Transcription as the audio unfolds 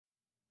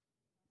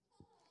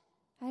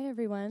Hi,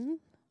 everyone.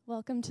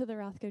 Welcome to the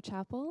Rothko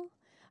Chapel.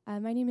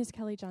 My name is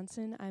Kelly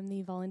Johnson. I'm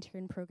the Volunteer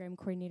and Program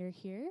Coordinator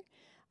here.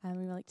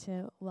 We'd like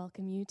to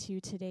welcome you to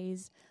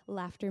today's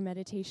laughter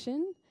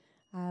meditation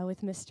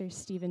with Mr.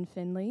 Stephen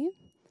Finley.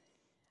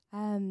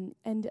 And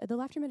the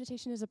laughter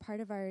meditation is a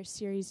part of our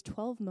series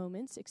 12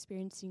 Moments,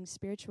 Experiencing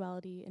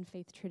Spirituality and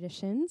Faith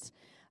Traditions,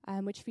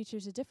 which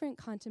features a different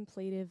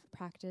contemplative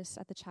practice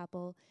at the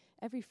chapel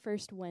every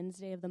first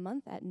Wednesday of the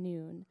month at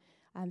noon.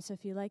 So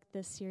if you like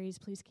this series,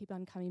 please keep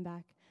on coming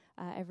back.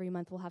 Every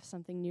month we'll have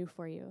something new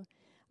for you.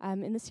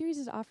 And the series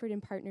is offered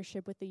in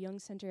partnership with the Young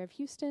Center of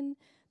Houston,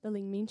 the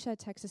Lingmincha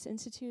Texas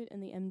Institute,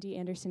 and the MD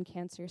Anderson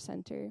Cancer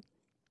Center.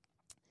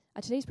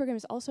 Today's program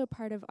is also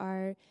part of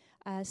our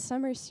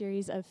summer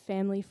series of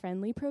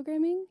family-friendly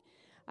programming.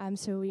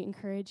 So we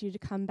encourage you to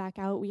come back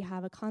out. We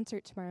have a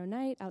concert tomorrow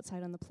night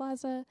outside on the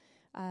plaza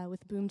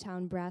with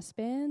Boomtown Brass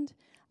Band.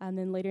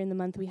 Then later in the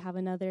month, we have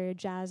another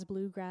jazz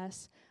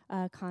bluegrass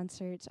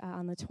concert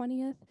on the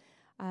 20th.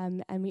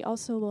 And we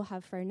also will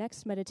have for our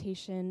next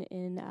meditation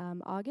in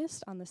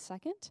August on the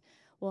 2nd,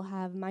 we'll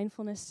have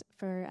mindfulness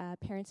for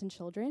parents and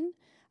children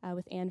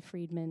with Ann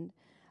Friedman.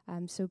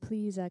 So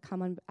please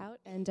come on out.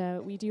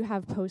 And we do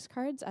have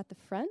postcards at the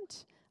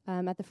front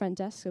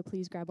desk, so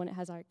please grab one. It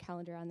has our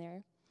calendar on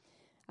there.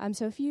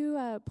 So a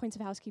few points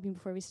of housekeeping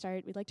before we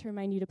start. We'd like to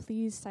remind you to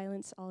please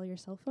silence all your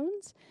cell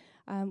phones.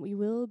 We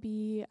will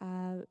be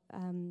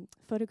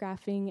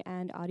photographing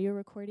and audio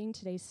recording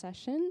today's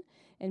session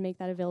and make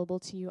that available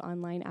to you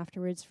online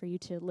afterwards for you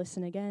to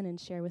listen again and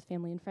share with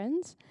family and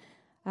friends.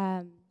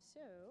 Now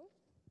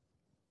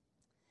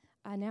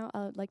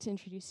I'd like to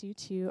introduce you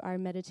to our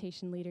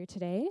meditation leader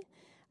today.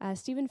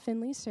 Stephen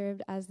Finley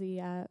serves as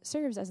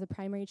the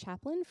primary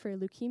chaplain for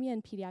leukemia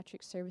and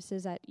pediatric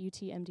services at UT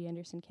MD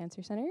Anderson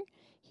Cancer Center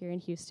here in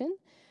Houston.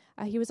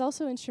 He was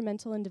also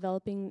instrumental in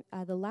developing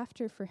the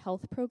Laughter for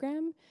Health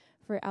program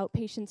for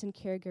outpatients and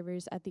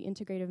caregivers at the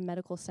Integrative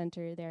Medical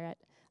Center there at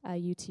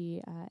UT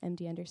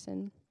MD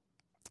Anderson.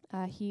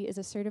 He is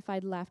a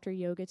certified laughter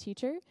yoga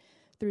teacher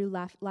through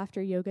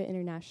Laughter Yoga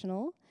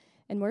International,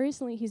 and more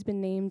recently he's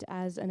been named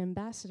as an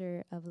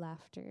ambassador of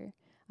laughter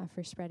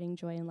for spreading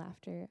joy and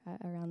laughter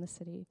around the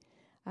city.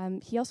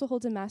 He also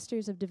holds a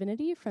Master's of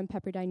Divinity from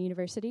Pepperdine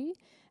University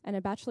and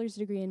a bachelor's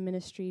degree in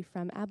ministry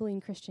from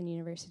Abilene Christian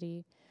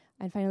University.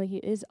 And finally, he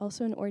is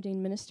also an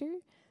ordained minister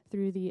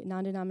through the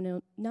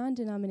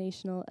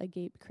non-denominational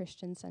Agape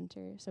Christian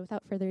Center. So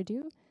without further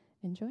ado,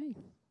 enjoy.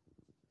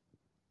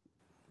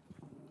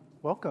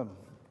 Welcome.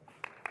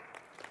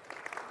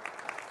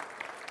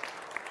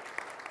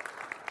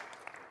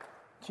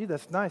 Gee,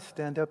 that's nice.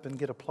 Stand up and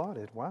get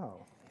applauded.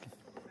 Wow.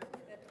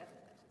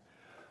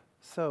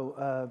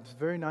 So it's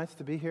very nice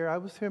to be here. I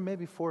was here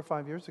maybe 4 or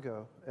 5 years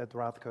ago at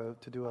Rothko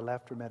to do a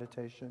laughter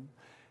meditation.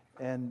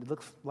 And it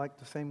looks like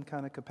the same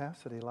kind of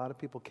capacity. A lot of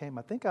people came,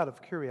 I think out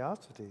of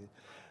curiosity.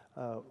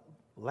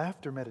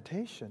 Laughter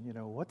meditation,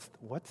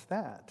 what's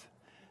that?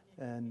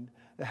 And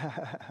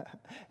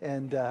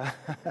and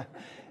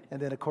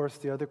then of course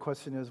the other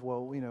question is,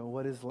 well,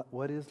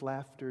 what is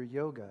laughter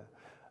yoga?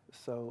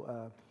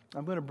 So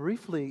I'm going to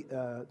briefly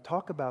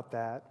talk about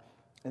that,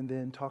 and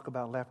then talk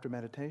about laughter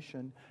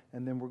meditation,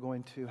 and then we're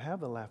going to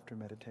have a laughter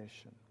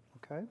meditation.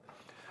 Okay?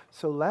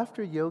 So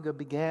laughter yoga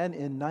began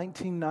in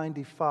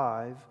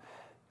 1995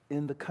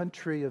 in the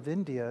country of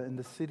India, in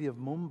the city of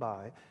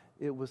Mumbai.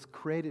 It was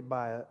created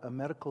by a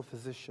medical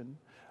physician,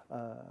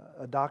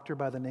 a doctor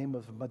by the name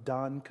of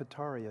Madan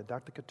Kataria.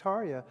 Dr.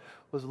 Kataria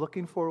was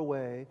looking for a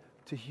way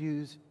to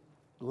use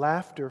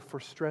laughter for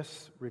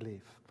stress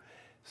relief.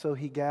 So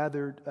he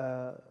gathered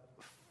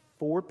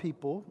 4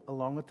 people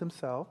along with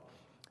himself,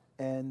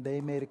 and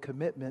they made a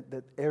commitment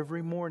that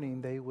every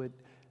morning they would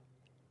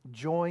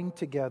join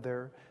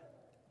together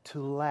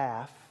to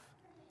laugh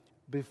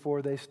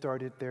before they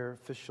started their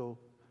official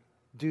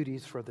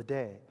duties for the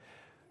day.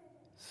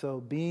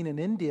 So being in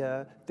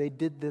India, they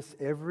did this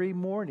every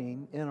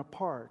morning in a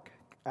park,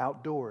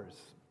 outdoors.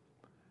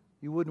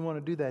 You wouldn't want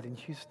to do that in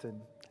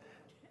Houston,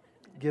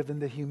 given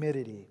the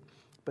humidity.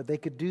 But they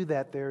could do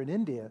that there in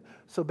India.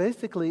 So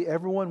basically,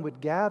 everyone would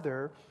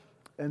gather,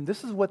 and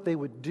this is what they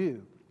would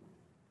do.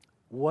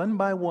 One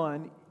by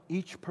one,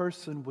 each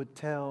person would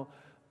tell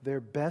their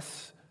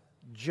best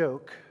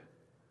joke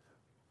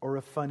or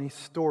a funny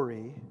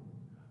story,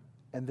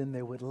 and then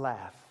they would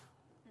laugh.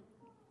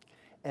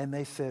 And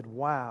they said,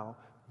 wow,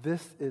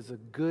 this is a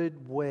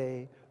good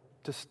way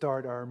to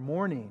start our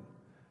morning.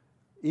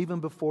 Even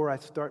before I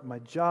start my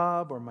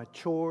job or my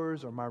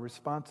chores or my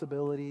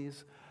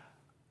responsibilities,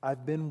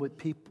 I've been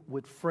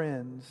with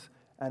friends,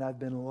 and I've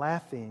been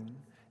laughing.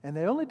 And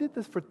they only did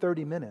this for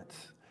 30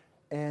 minutes.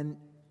 And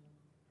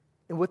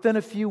within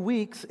a few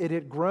weeks, it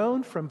had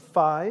grown from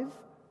 5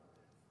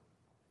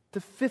 to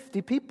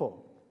 50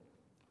 people.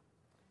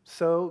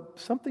 So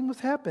something was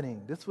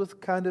happening. This was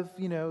kind of,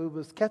 it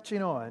was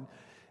catching on.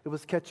 It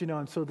was catching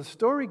on. So the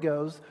story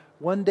goes,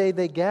 one day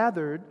they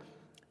gathered,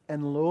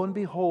 and lo and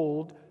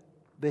behold,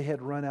 they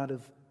had run out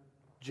of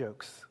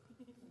jokes.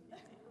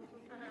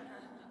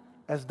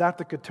 As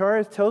Dr.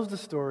 Kataria tells the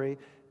story,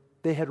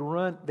 they had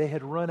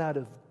run out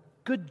of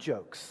good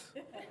jokes.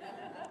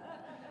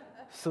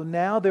 So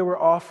now they were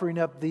offering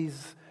up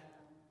these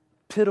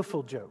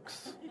pitiful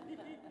jokes.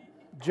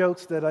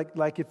 Jokes that,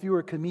 like if you were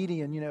a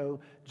comedian,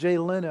 Jay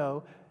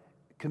Leno,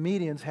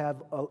 comedians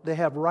have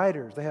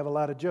writers. They have a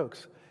lot of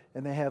jokes.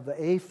 And they have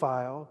the A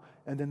file,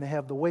 and then they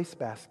have the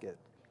wastebasket.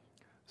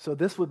 So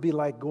this would be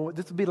like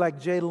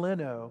Jay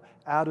Leno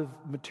out of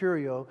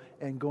material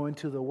and going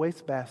to the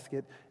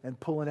wastebasket and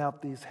pulling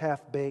out these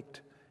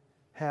half-baked,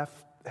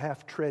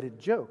 half-treaded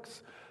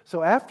jokes.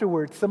 So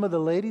afterwards, some of the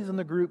ladies in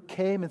the group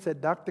came and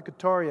said, Dr.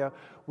 Kataria,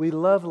 we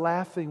love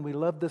laughing. We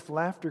love this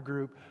laughter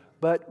group,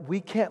 but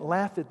we can't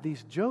laugh at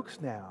these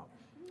jokes now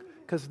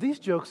because these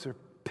jokes are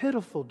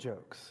pitiful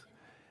jokes.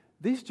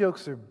 These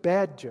jokes are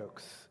bad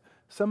jokes.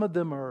 Some of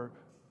them are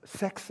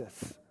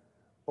sexist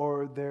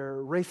or they're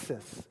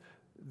racist.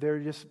 They're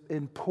just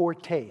in poor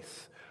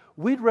taste.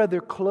 We'd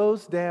rather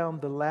close down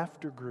the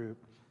laughter group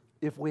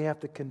if we have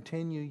to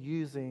continue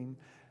using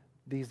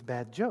these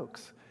bad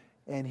jokes.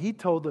 And he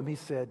told them, he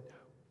said,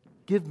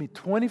 give me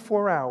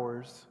 24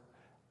 hours.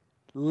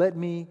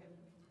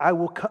 I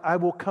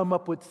will come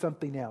up with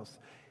something else.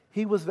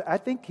 I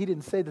think he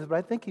didn't say this, but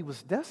I think he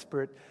was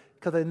desperate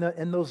because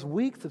in those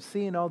weeks of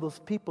seeing all those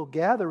people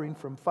gathering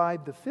from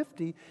 5 to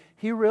 50,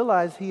 he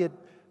realized he had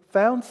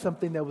found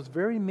something that was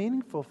very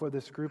meaningful for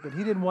this group, and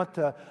he didn't want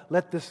to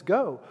let this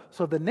go.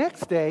 So the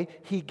next day,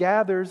 he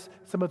gathers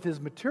some of his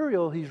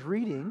material he's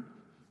reading.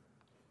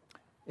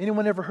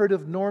 Anyone ever heard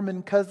of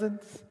Norman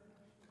Cousins?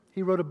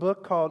 He wrote a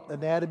book called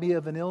Anatomy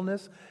of an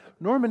Illness.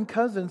 Norman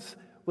Cousins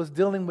was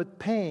dealing with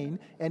pain,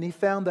 and he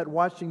found that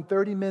watching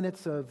 30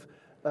 minutes of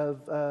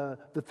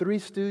the Three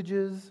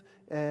Stooges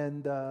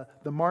and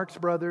the Marx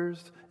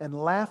Brothers and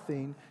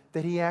laughing,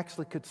 that he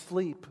actually could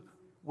sleep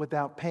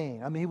without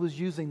pain. I mean, he was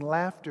using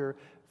laughter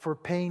for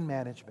pain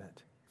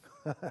management.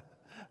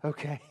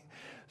 Okay.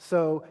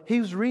 So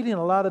he was reading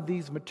a lot of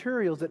these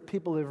materials that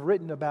people have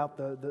written about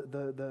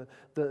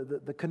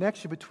the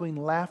connection between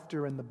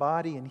laughter and the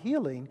body and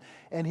healing.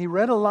 And he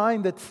read a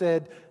line that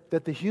said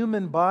that the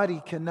human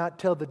body cannot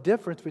tell the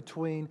difference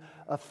between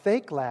a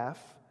fake laugh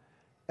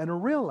and a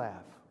real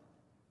laugh.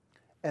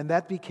 And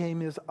that became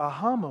his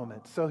aha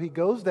moment. So he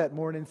goes that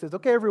morning and says,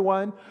 okay,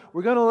 everyone,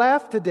 we're going to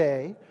laugh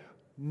today.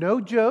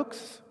 No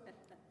jokes,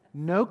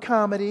 no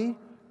comedy,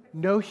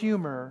 no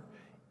humor,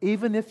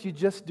 even if you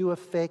just do a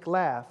fake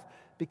laugh,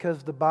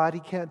 because the body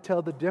can't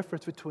tell the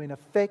difference between a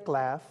fake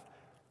laugh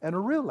and a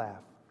real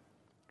laugh.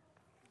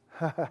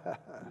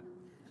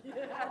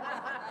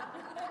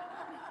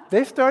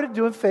 They started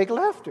doing fake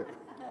laughter.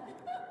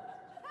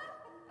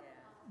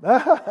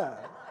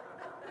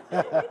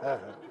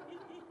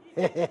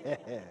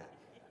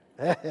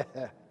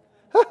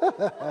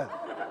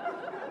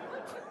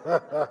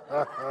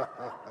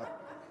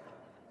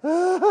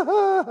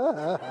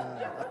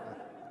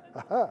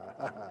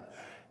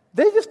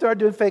 They just started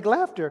doing fake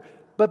laughter.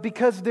 But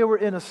because they were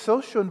in a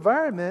social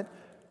environment,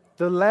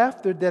 the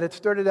laughter that had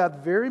started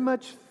out very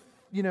much,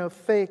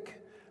 fake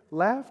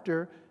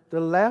laughter, the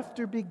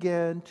laughter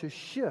began to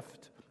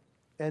shift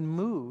and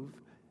move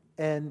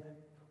and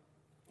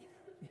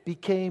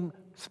became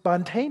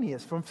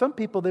spontaneous. From some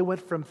people, they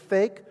went from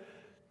fake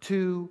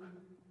to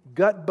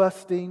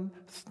gut-busting,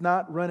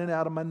 snot running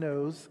out of my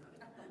nose,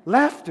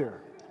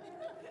 laughter.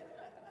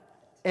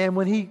 And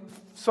when he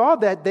saw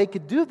that they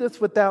could do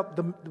this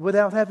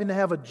without having to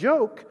have a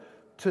joke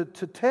to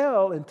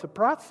tell and to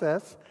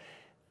process,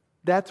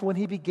 that's when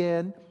he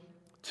and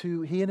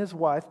his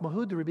wife,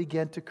 Mahudri,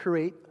 began to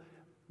create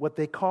what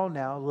they call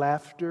now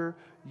laughter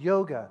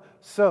yoga.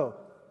 So,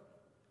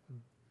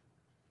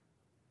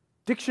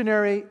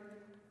 dictionary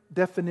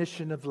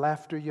definition of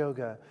laughter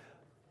yoga.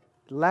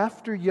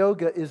 Laughter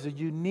yoga is a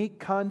unique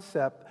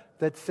concept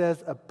that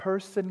says a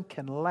person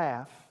can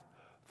laugh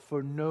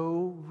for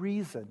no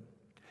reason,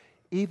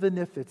 even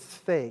if it's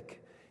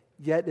fake,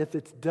 yet if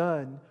it's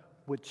done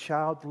with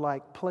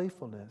childlike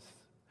playfulness,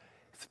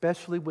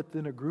 especially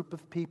within a group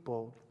of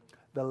people,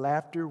 the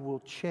laughter will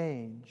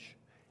change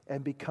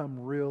and become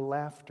real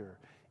laughter,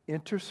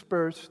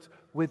 interspersed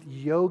with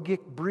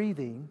yogic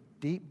breathing,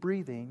 deep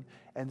breathing,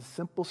 and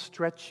simple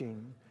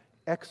stretching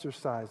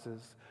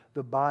exercises.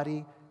 The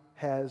body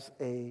has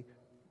like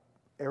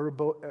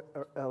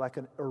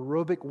an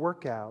aerobic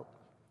workout,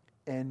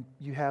 and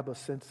you have a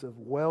sense of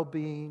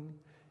well-being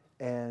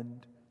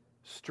and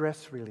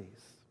stress release.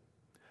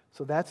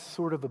 So that's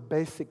sort of a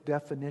basic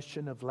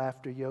definition of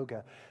laughter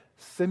yoga.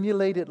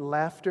 Simulated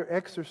laughter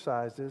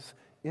exercises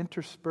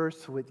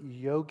interspersed with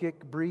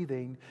yogic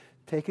breathing,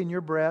 taking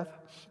your breath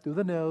through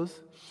the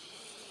nose,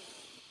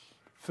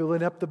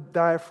 filling up the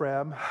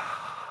diaphragm,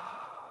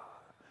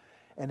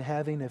 and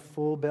having a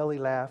full belly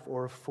laugh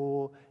or a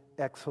full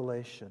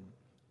exhalation.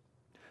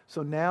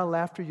 So now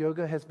laughter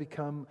yoga has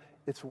become,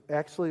 it's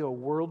actually a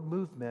world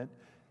movement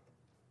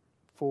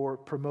for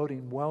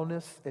promoting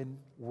wellness and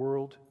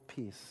world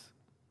peace.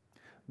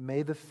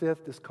 May the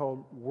 5th is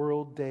called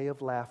World Day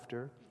of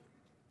Laughter.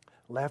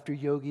 Laughter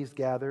yogis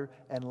gather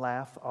and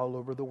laugh all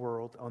over the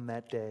world on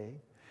that day.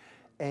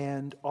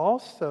 And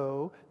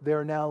also, there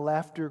are now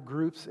laughter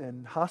groups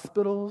in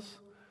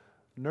hospitals,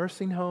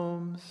 nursing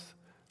homes,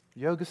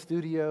 yoga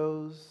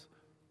studios,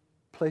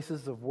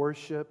 places of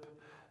worship.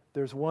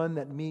 There's one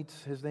that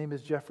meets, his name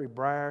is Jeffrey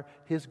Breyer.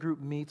 His group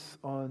meets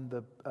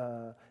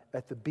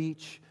at the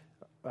beach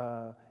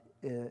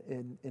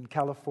in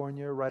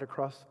California,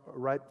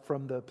 right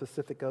from the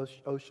Pacific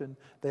Ocean.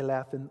 They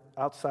laugh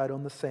outside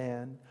on the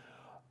sand.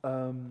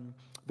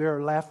 There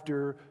are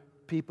laughter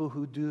people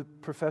who do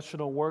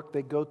professional work.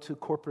 They go to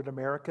corporate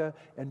America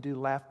and do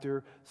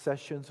laughter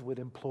sessions with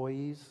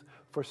employees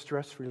for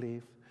stress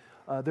relief.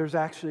 There's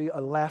actually a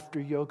laughter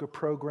yoga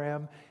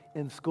program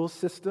in school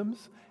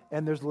systems,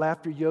 and there's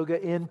laughter yoga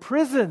in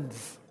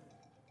prisons.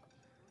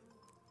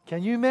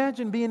 Can you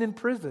imagine being in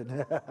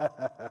prison?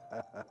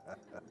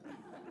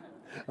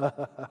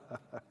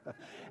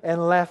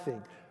 And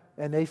laughing.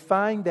 And they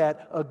find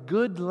that a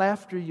good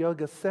laughter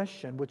yoga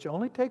session, which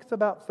only takes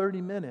about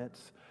 30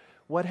 minutes,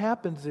 what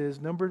happens is,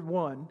 number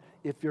one,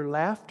 if your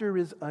laughter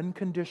is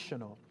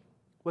unconditional,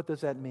 what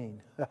does that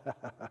mean?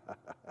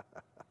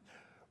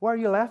 Why are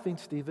you laughing,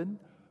 Stephen?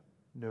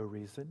 No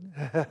reason.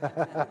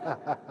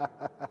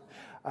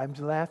 I'm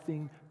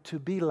laughing to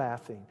be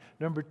laughing.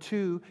 Number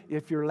two,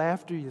 if your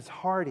laughter is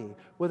hearty,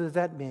 what does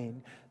that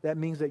mean? That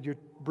means that you're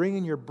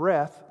bringing your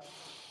breath,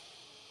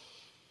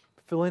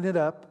 filling it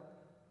up.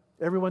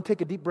 Everyone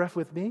take a deep breath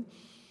with me.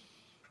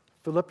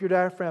 Fill up your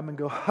diaphragm and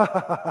go,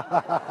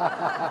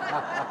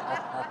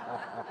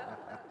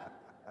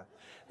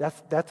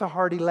 That's a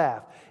hearty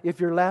laugh. If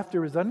your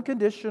laughter is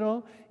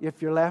unconditional,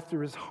 if your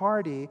laughter is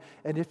hearty,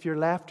 and if your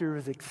laughter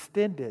is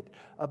extended,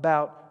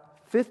 about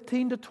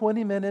 15 to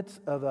 20 minutes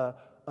of a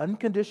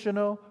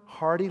unconditional,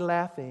 hearty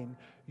laughing,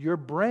 your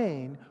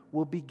brain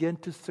will begin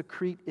to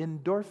secrete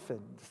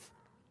endorphins,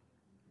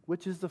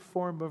 which is the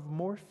form of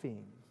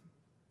morphine.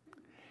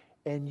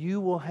 And you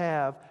will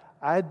have,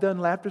 I've done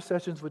laughter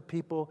sessions with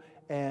people,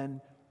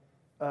 and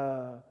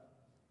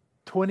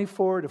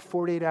 24 to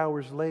 48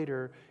 hours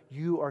later,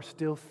 you are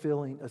still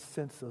feeling a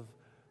sense of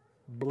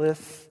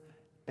bliss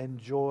and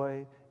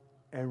joy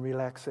and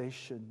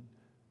relaxation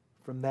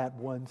from that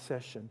one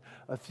session.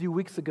 A few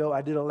weeks ago,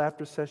 I did a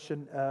laughter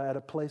session at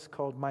a place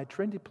called My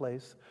Trendy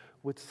Place,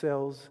 which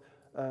sells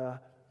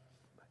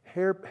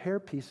hair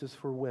pieces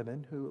for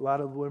women, who a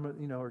lot of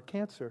women, are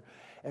cancer.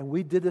 And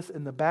we did this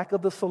in the back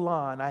of the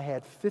salon. I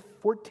had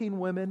 14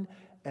 women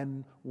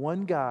and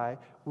one guy.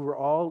 They were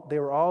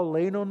all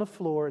laying on the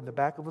floor in the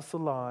back of the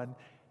salon,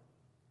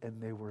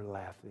 and they were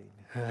laughing.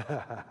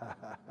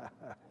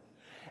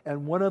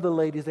 And one of the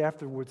ladies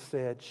afterwards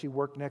said, she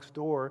worked next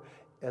door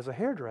as a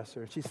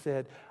hairdresser. She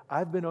said,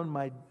 I've been on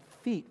my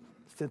feet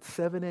since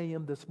 7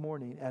 a.m. this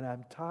morning, and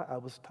I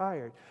was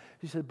tired.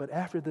 She said, but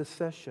after this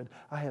session,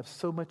 I have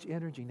so much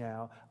energy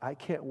now, I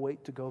can't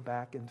wait to go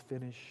back and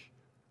finish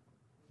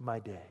my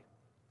day.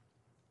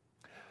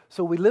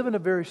 So we live in a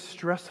very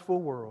stressful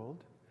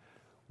world.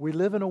 We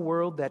live in a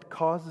world that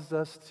causes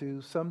us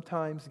to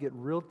sometimes get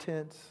real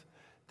tense,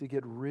 to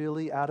get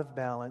really out of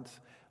balance.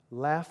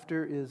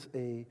 Laughter is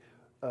a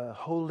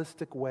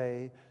holistic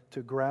way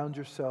to ground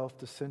yourself,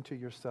 to center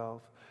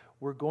yourself.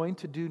 We're going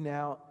to do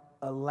now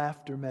a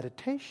laughter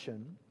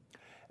meditation.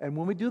 And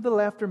when we do the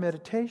laughter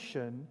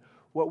meditation,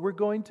 what we're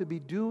going to be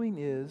doing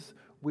is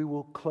we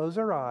will close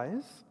our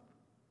eyes,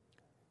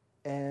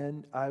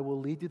 and I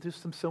will lead you through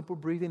some simple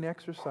breathing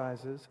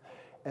exercises,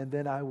 and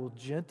then I will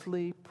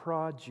gently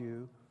prod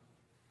you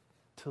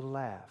to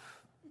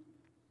laugh.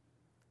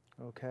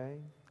 Okay?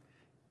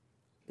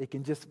 You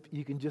can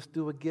just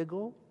do a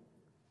giggle.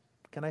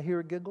 Can I hear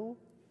a giggle?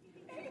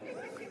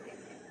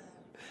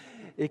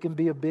 It can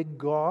be a big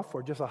guffaw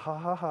or just a ha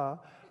ha ha,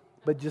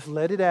 but just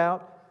let it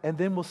out, and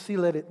then we'll see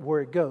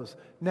where it goes.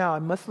 Now, I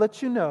must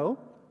let you know,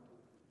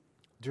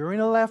 during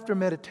a laughter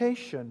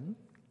meditation,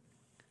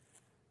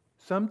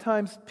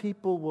 sometimes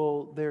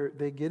people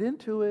they get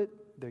into it,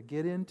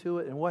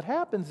 and what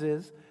happens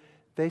is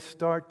they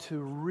start to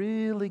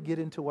really get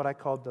into what I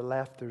call the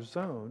laughter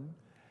zone,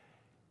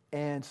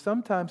 and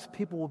sometimes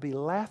people will be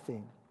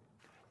laughing,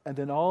 and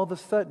then all of a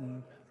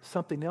sudden,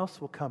 something else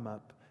will come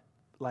up,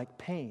 like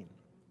pain,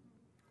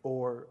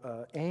 or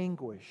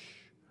anguish,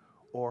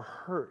 or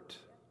hurt,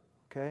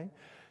 okay?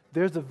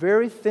 There's a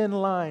very thin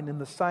line in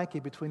the psyche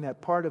between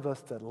that part of us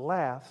that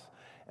laughs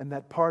and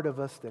that part of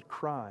us that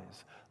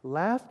cries.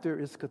 Laughter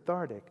is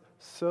cathartic,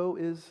 so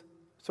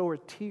are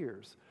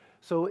tears.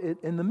 So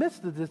in the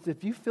midst of this,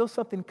 if you feel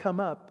something come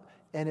up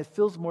and it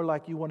feels more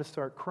like you want to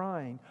start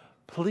crying,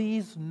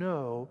 please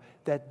know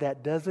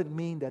that doesn't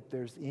mean that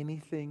there's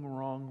anything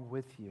wrong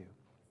with you.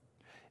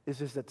 It's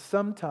just that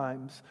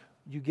sometimes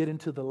you get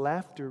into the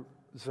laughter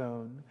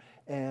zone,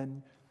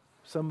 and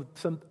some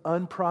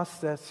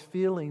unprocessed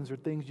feelings or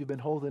things you've been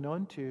holding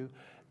on to,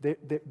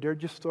 they're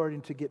just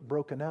starting to get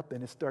broken up,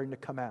 and it's starting to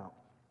come out.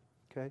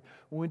 Okay?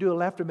 When we do a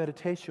laughter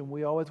meditation,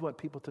 we always want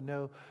people to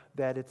know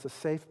that it's a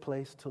safe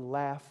place to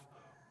laugh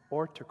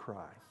or to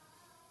cry.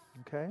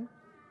 Okay?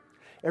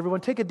 Everyone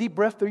take a deep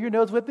breath through your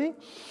nose with me.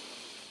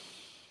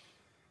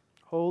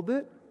 Hold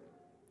it.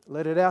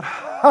 Let it out.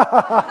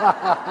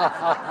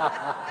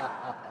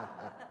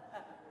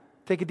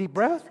 Take a deep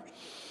breath.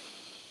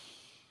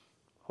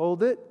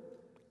 Hold it.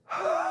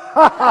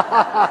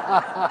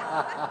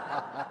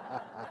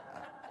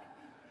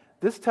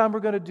 This time we're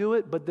going to do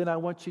it, but then I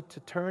want you to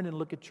turn and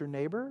look at your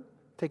neighbor.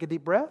 Take a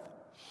deep breath.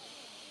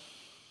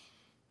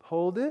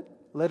 Hold it.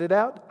 Let it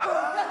out.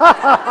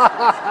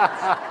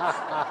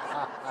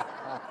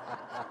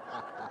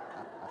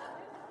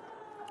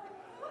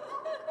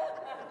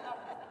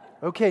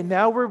 Okay,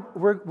 now we're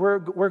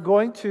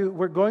going to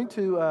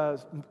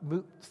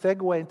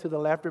segue into the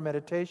laughter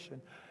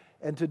meditation,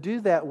 and to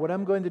do that, what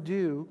I'm going to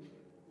do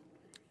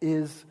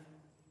is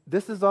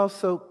this is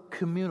also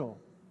communal.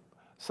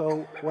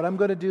 So what I'm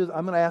going to do is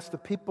I'm going to ask the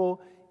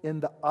people in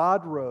the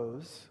odd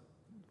rows,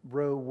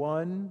 row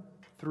 1,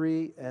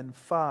 3, and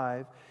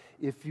 5,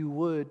 if you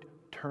would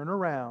turn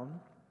around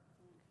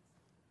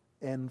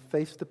and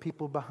face the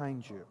people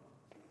behind you.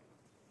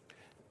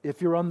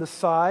 If you're on the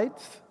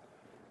sides,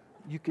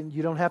 you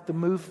don't have to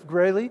move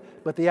greatly,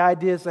 but the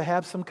idea is to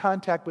have some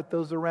contact with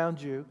those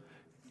around you,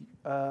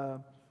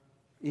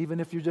 even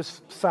if you're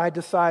just side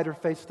to side or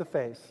face to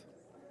face.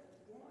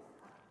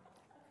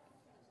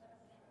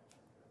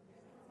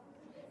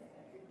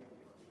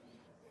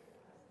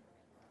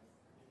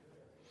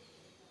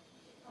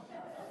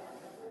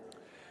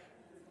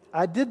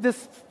 I did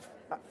this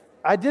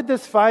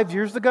 5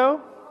 years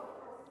ago.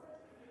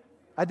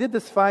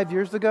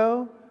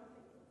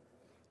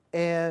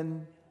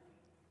 And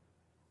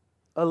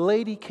a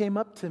lady came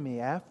up to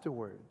me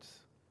afterwards.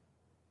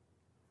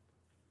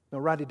 Now,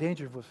 Rodney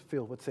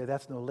Dangerfield would say,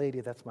 that's no lady,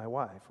 that's my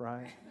wife,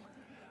 right?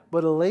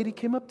 But a lady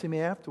came up to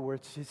me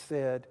afterwards. She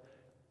said,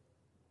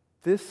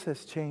 this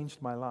has changed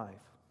my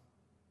life.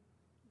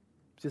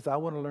 She said, I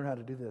want to learn how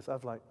to do this. I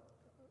was like,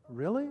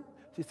 really?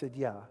 She said,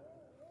 yeah.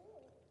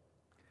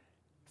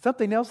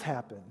 Something else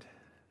happened.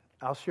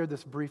 I'll share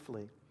this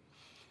briefly.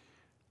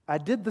 I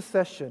did the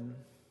session,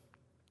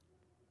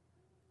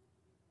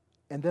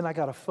 and then I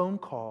got a phone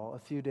call a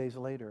few days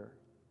later,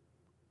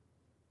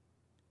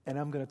 and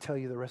I'm going to tell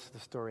you the rest of the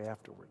story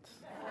afterwards,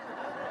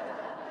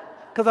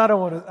 because I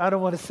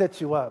don't want to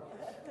set you up.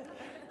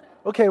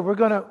 Okay, we're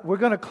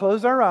gonna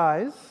close our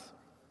eyes.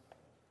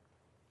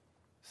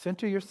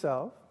 Center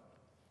yourself.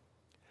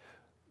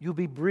 You'll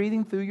be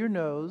breathing through your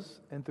nose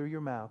and through your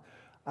mouth.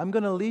 I'm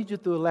going to lead you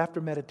through a laughter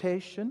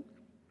meditation,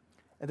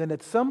 and then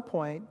at some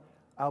point,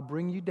 I'll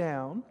bring you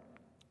down,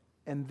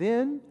 and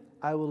then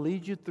I will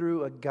lead you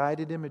through a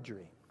guided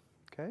imagery.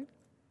 Okay?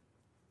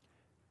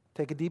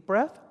 Take a deep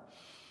breath.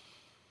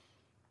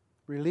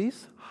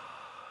 Release.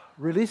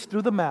 Release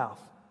through the mouth.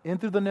 In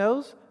through the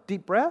nose.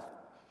 Deep breath.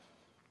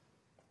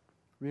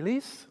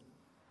 Release.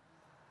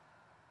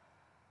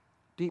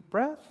 Deep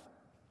breath.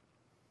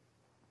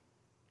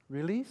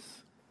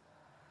 Release.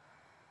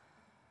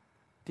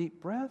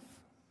 Deep breath.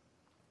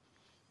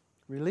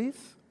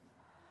 Release.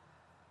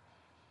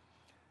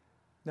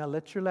 Now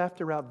let your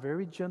laughter out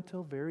very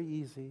gentle, very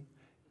easy,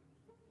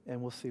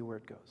 and we'll see where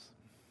it goes.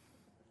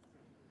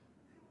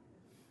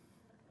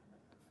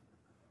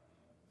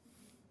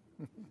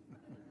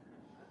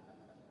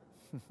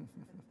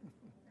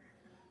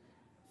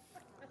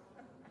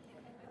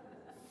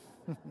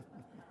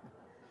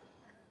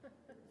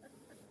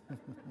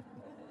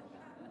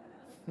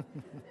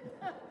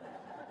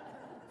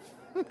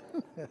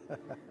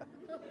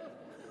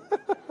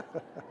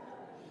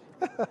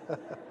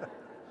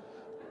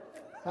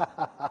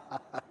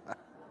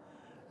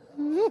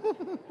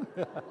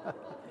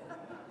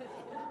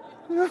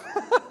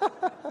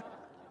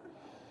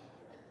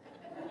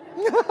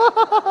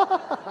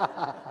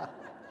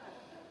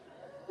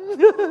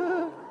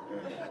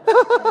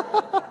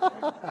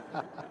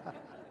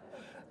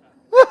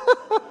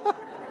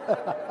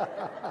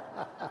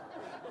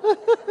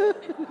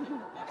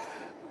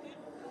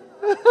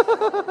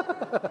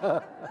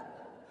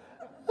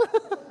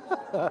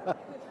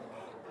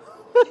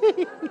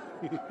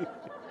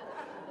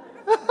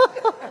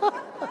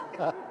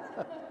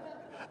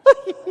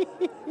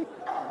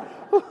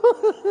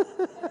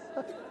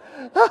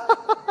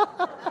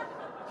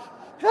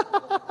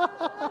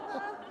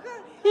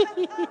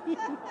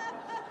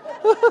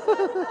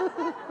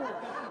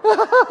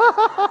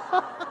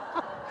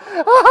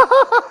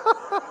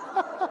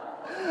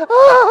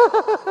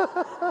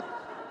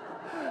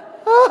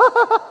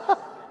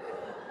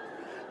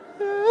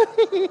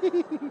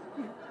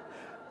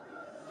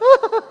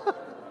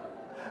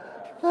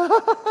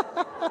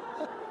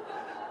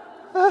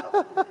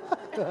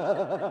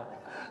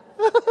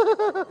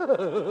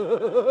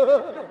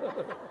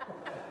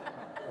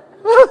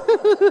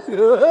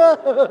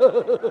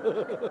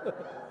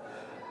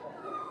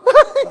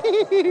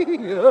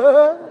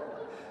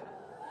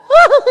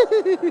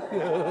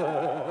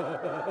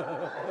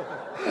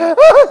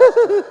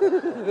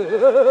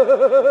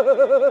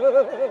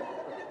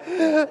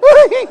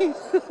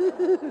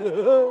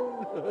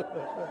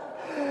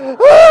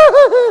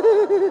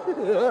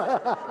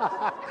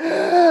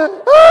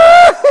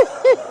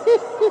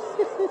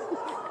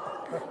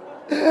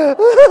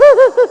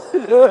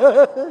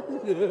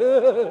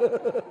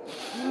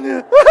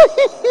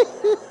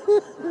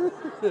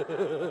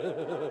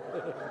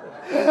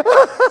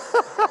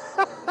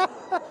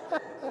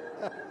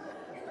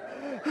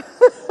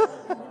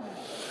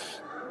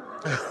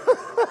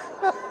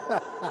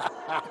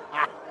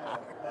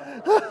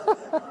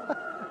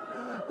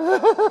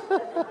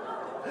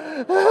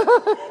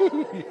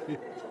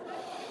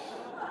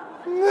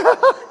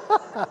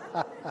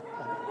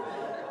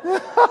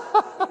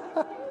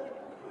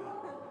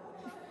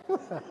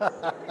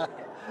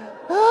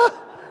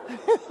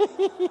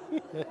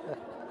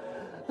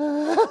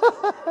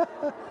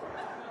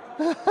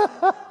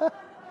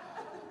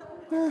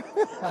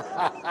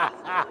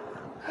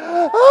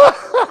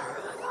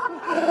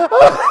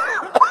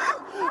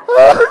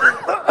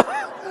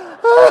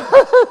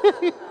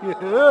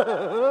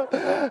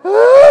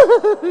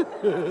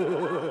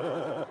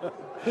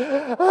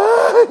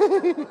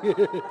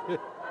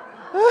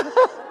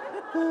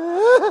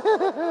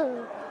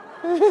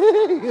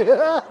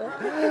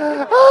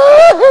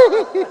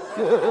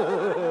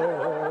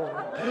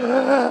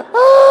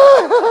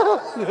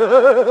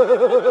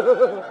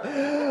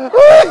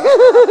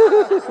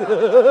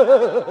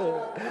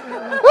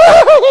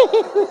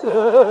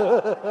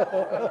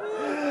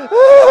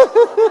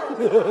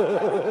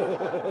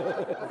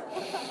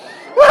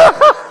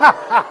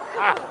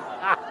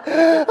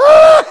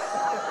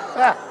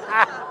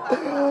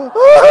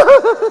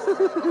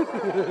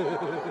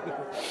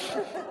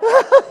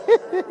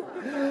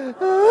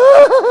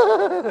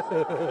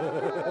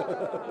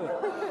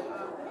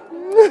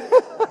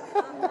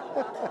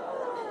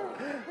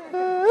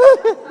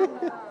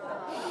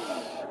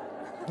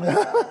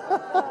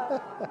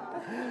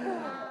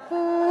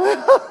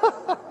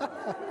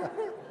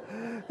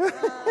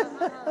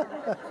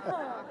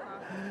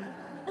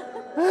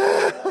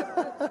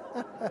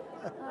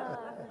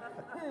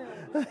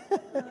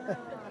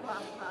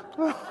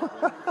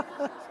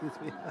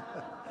 Excuse me.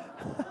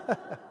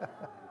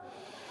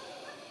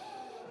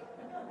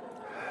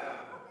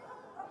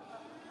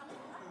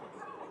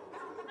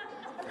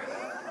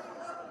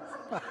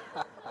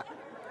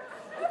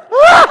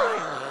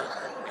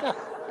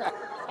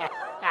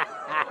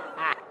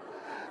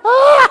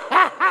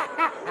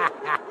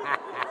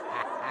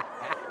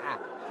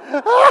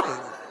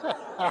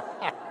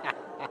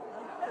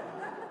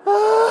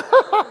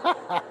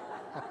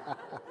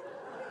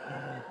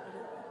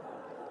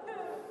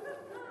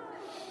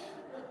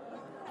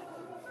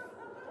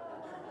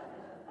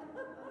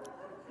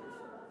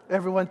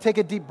 Everyone, take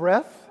a deep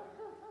breath.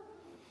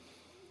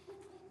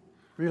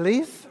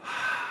 Release.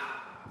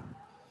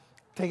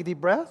 Take a deep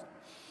breath.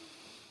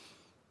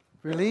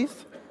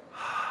 Release.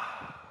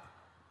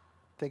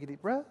 Take a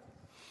deep breath.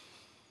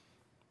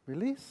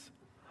 Release.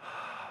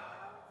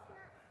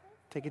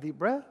 Take a deep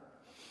breath.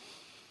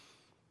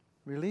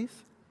 Release.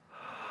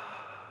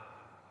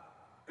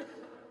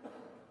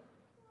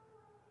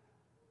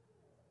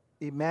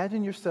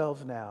 Imagine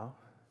yourselves now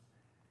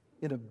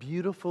in a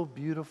beautiful,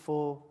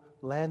 beautiful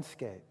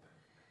landscape.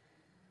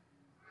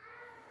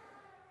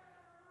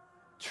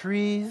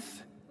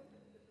 Trees,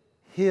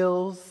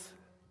 hills,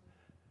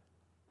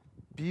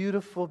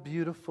 beautiful,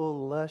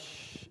 beautiful,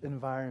 lush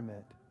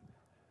environment.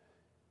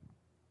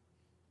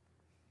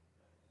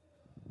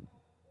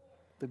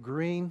 The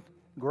green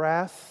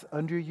grass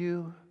under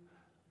you,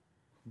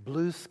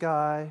 blue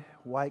sky,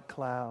 white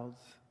clouds.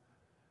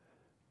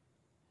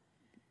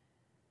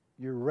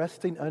 You're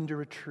resting under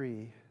a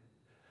tree,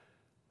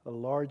 a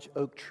large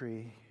oak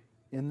tree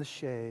in the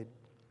shade.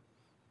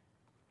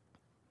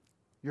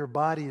 Your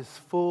body is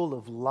full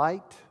of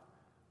light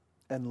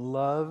and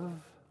love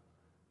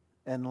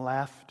and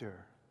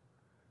laughter.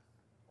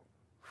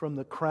 From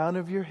the crown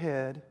of your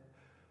head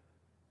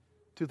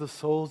to the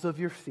soles of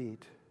your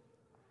feet,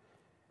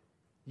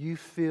 you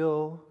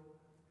feel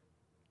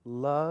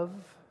love,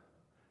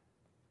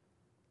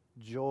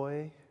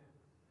 joy,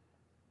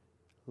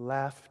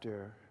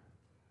 laughter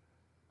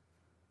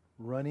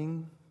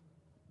running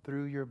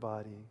through your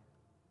body.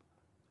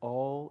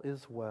 All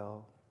is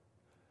well.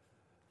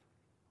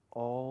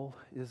 All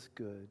is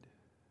good.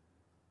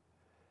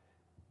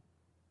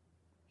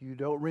 You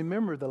don't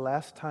remember the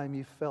last time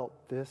you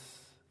felt this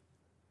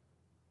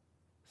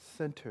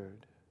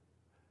centered,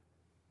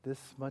 this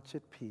much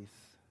at peace.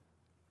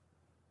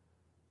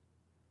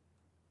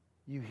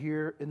 You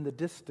hear in the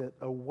distance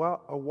a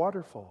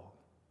waterfall.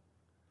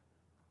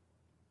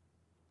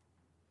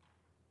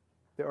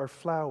 There are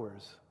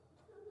flowers,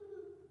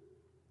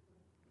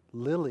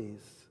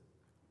 lilies,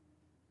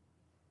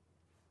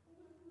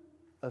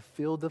 a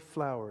field of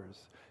flowers.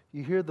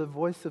 You hear the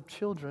voice of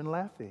children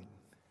laughing.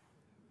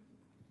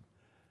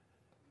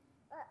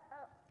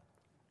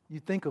 You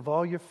think of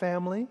all your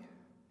family,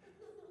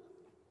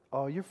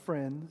 all your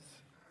friends,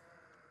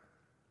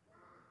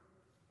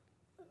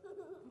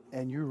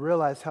 and you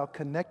realize how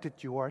connected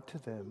you are to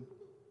them.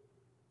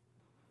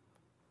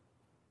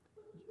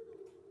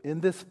 In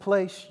this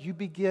place, you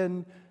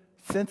begin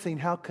sensing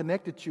how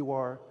connected you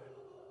are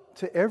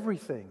to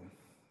everything.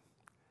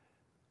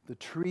 The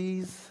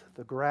trees,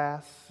 the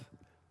grass,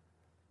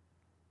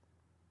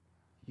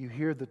 You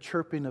hear the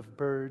chirping of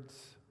birds.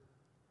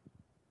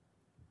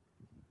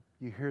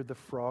 You hear the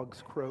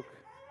frogs croak.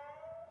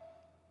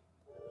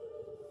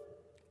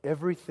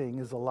 Everything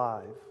is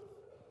alive,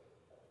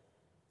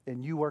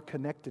 and you are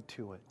connected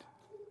to it.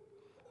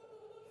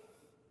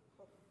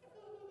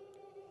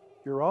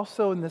 You're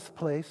also in this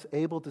place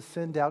able to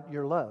send out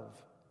your love.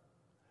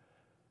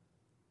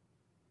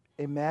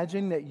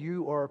 Imagine that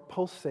you are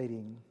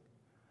pulsating,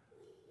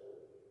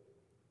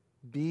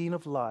 being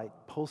of light,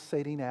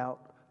 pulsating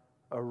out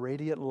a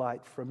radiant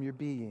light from your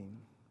being.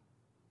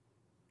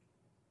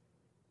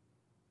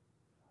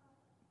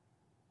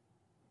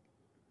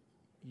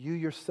 You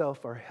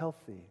yourself are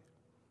healthy.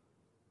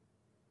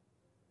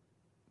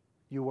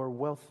 You are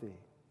wealthy.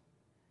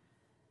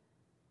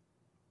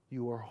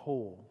 You are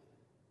whole.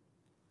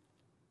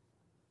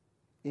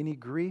 Any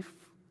grief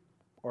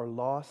or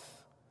loss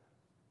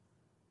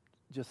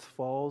just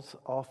falls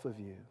off of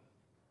you.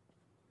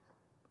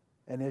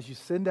 And as you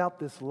send out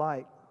this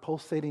light,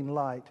 pulsating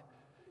light,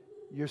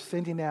 you're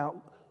sending out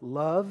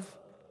love,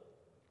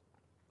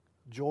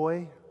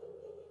 joy,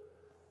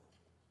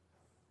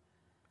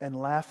 and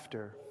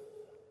laughter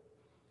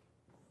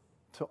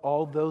to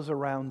all those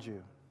around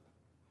you.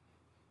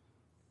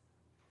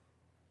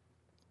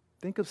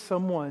 Think of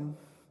someone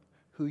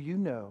who you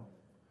know,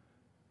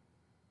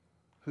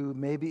 who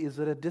maybe is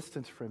at a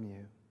distance from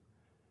you,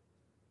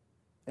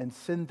 and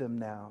send them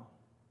now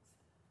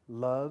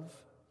love,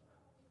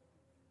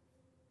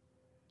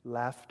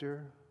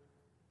 laughter,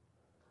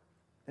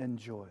 and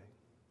joy.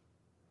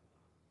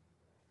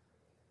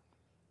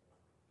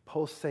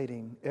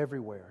 Pulsating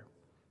everywhere,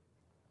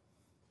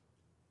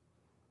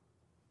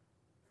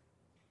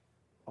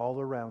 all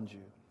around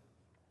you.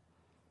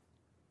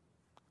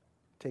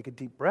 Take a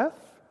deep breath.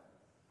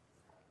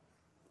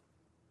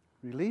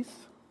 Release.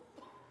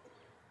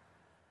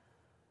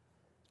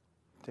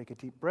 Take a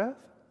deep breath.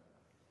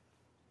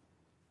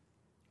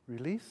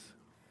 Release.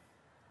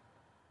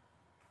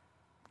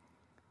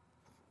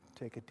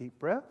 Take a deep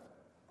breath.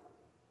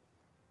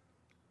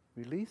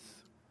 Release.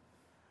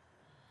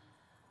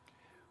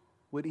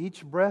 With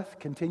each breath,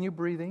 continue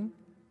breathing.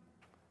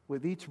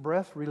 With each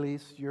breath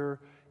release, your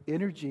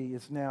energy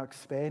is now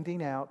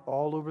expanding out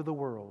all over the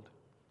world.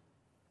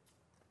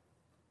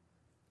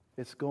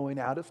 It's going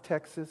out of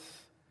Texas.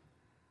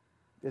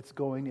 It's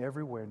going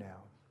everywhere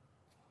now.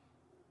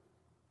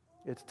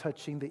 It's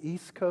touching the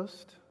East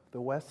Coast,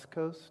 the West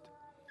Coast.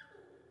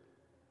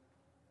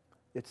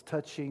 It's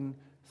touching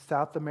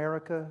South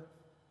America,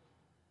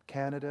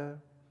 Canada.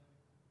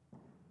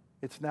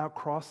 It's now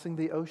crossing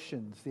the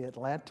oceans, the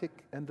Atlantic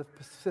and the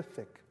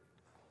Pacific.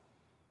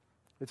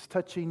 It's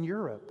touching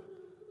Europe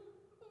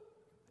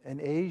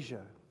and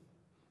Asia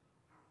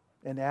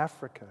and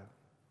Africa,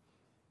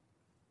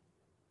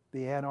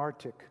 the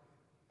Antarctic,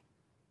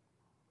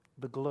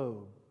 the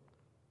globe.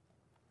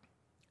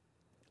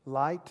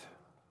 Light,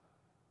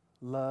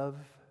 love,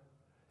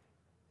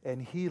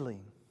 and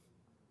healing.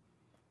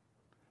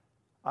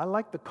 I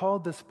like to call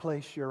this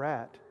place you're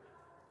at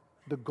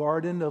the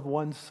garden of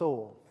one's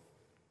soul.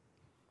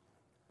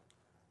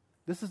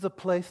 This is a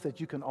place that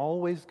you can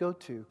always go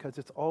to because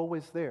it's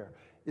always there.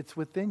 It's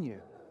within you.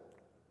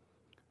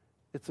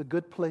 It's a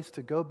good place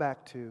to go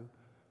back to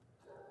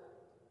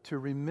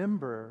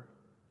remember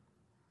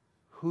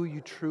who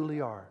you truly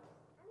are.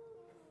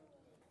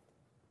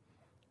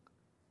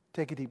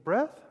 Take a deep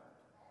breath.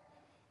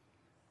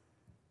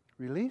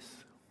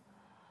 Release.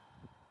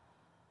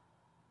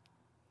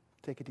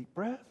 Take a deep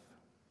breath.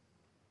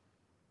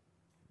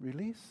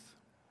 Release.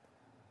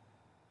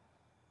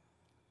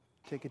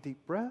 Take a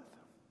deep breath.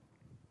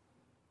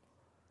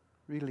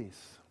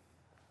 Release.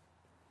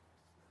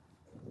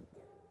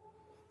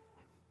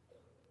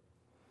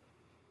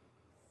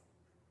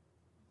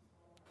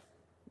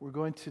 We're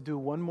going to do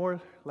one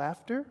more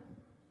laughter.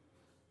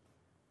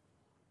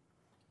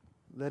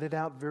 Let it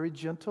out very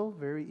gentle,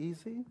 very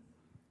easy,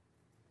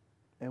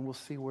 and we'll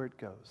see where it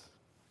goes.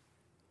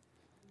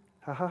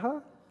 Ha ha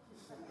ha.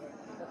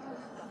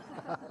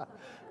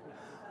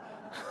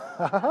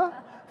 Ha ha ha.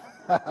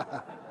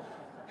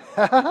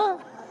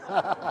 Ha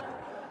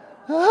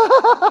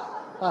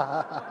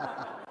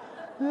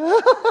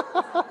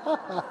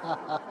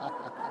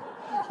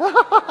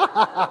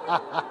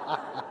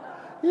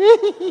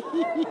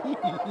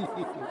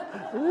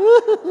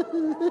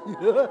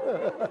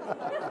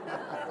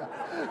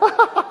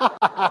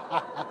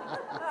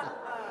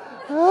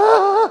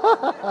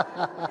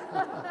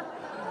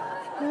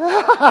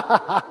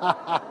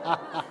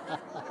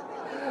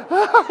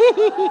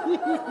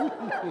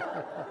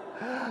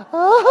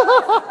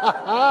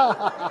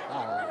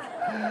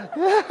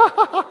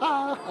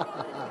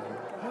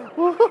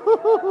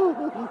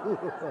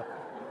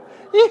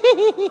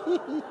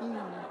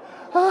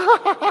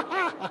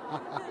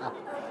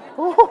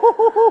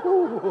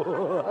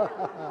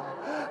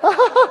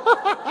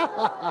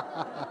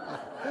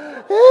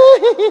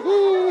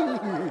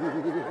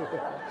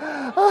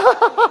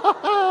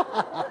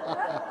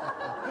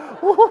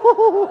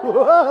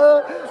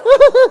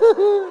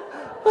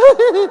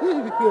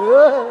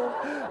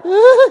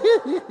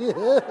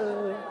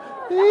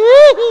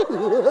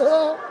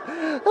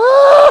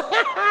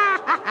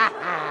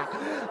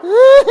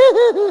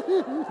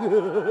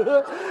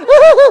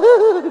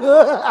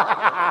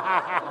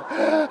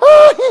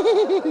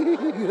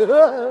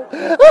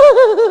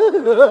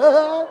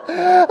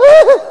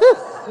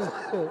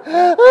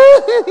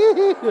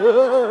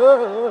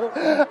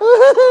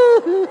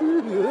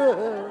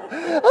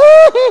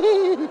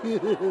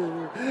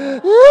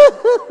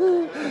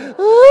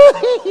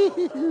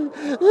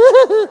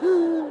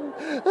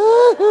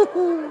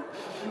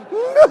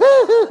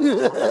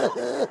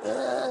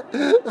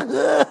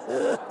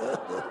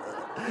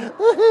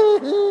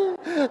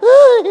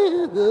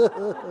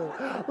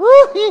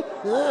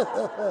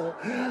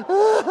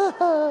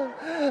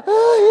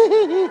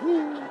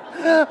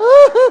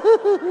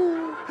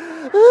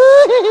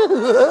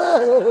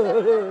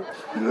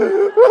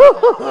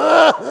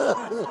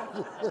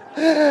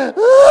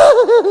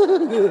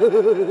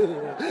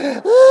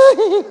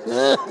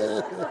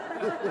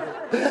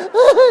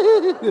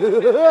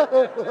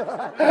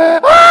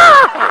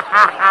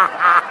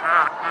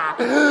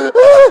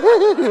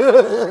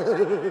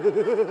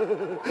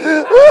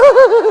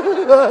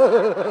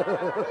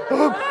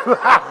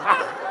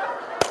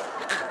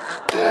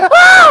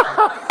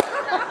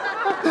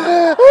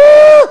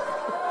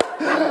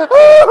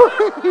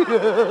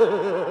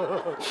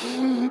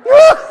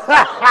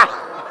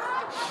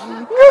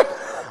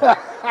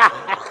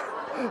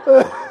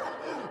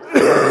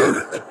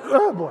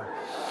Oh, boy.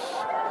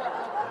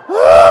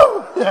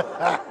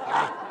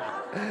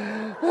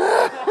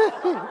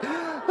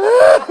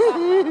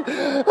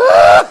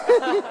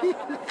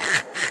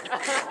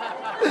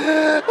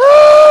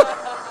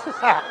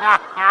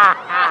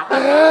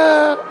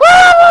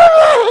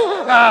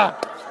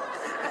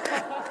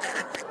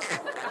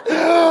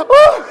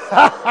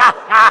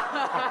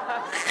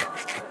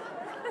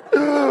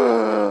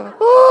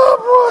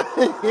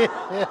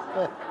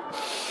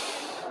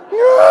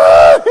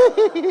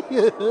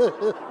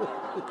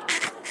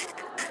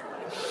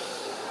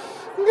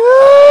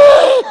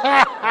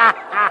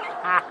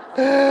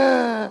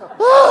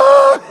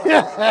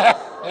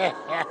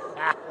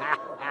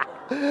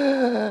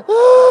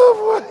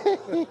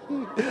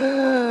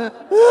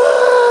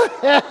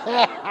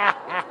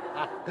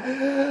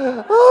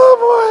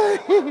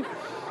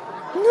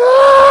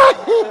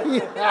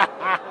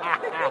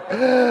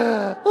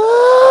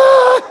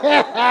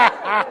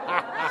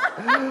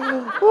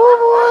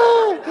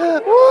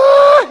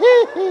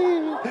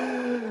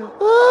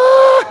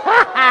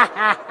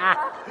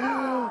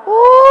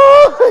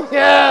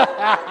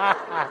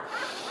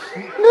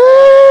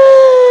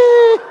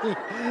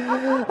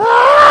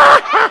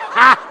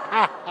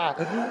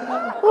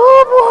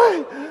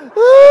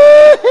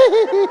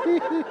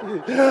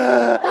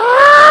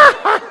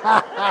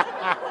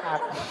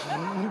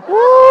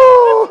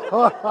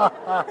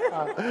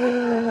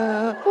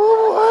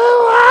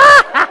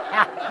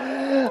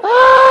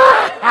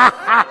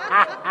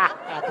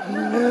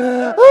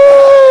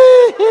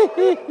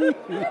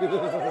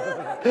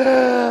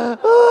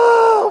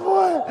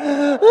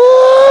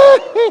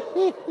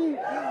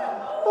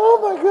 Oh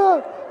my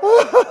God.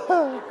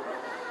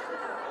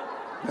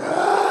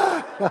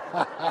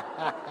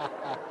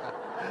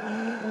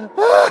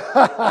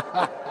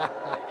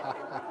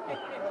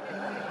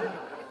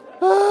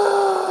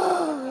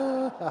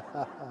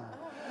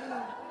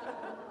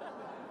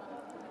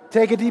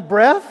 Take a deep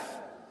breath.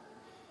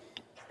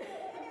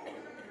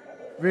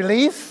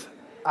 Release.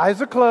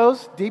 Eyes are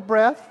closed. Deep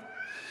breath.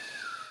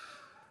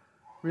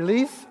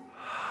 Release.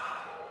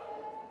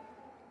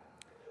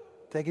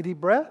 Take a deep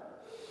breath.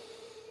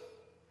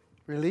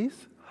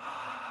 Release.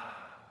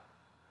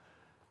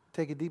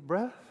 Take a deep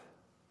breath.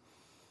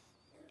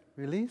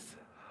 Release.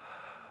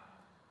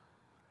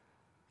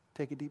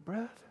 Take a deep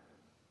breath.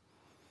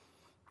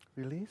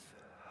 Release.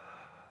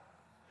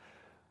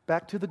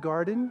 Back to the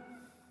garden.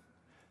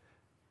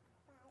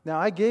 Now,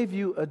 I gave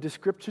you a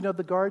description of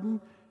the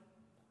garden,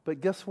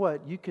 but guess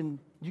what? You can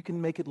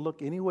make it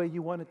look any way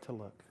you want it to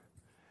look.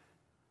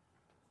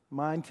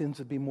 Mine tends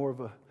to be more of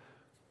a,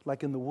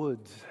 like in the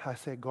woods. I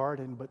say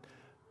garden, but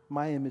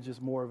my image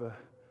is more of a,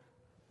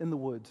 in the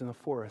woods, in a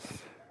forest.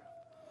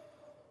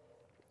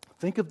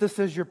 Think of this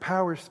as your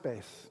power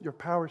space, your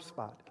power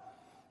spot.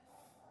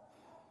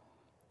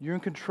 You're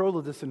in control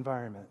of this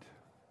environment.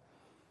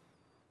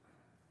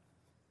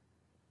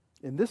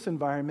 In this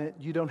environment,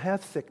 you don't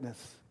have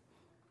sickness.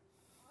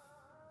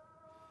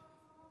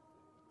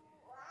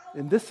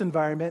 In this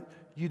environment,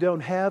 you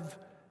don't have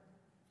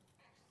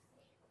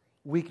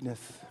weakness.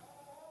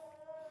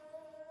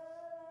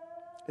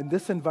 In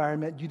this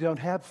environment, you don't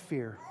have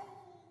fear.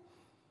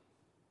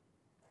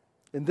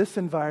 In this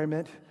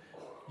environment,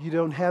 you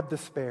don't have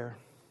despair.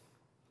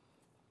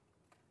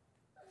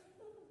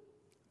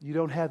 You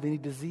don't have any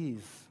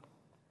disease.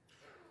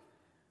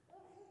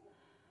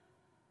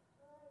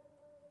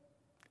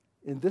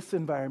 In this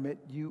environment,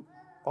 you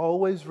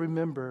always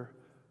remember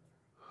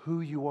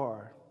who you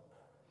are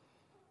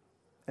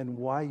and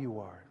why you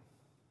are.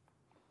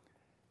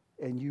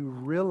 And you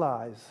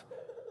realize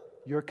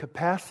your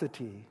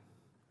capacity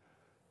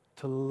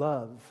to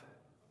love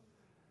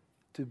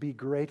to be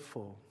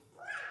grateful,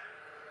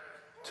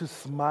 to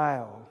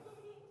smile,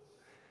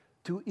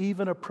 to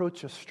even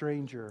approach a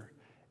stranger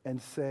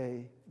and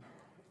say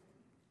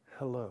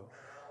hello.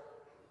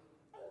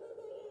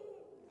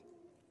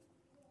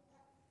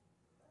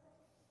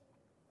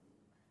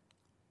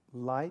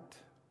 Light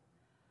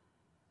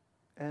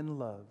and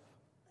love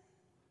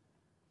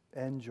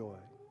and joy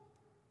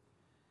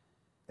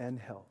and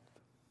health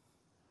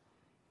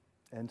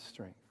and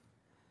strength.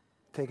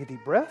 Take a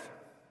deep breath.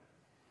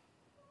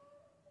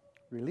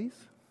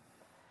 Release.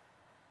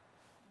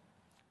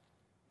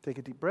 Take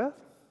a deep breath.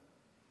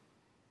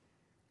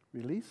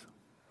 Release.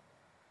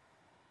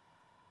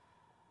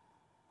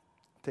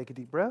 Take a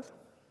deep breath.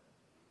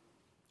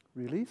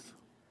 Release.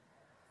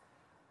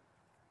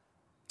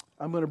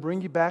 I'm going to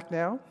bring you back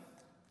now,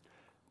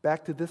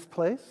 back to this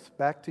place,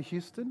 back to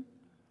Houston,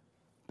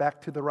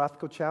 back to the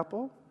Rothko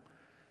Chapel.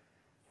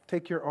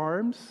 Take your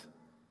arms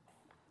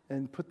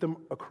and put them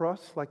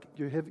across like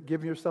you're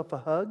giving yourself a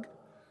hug.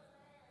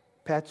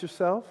 Pat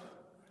yourself.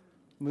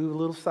 Move a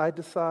little side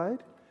to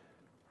side.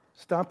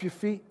 Stomp your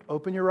feet.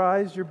 Open your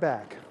eyes. You're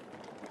back.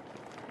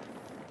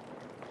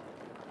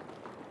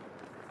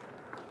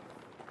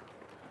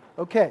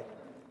 Okay.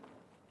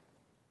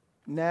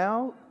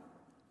 Now,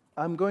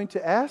 I'm going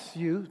to ask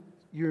you,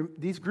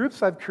 these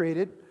groups I've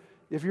created,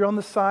 if you're on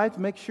the sides,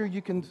 make sure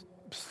you can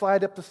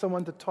slide up to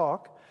someone to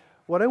talk.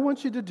 What I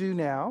want you to do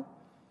now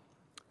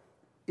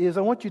is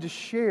I want you to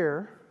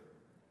share.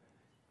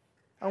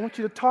 I want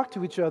you to talk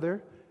to each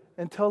other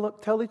and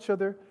tell each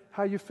other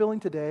how you're feeling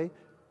today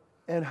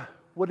and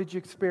what did you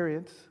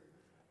experience.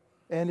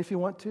 And if you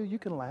want to, you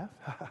can laugh.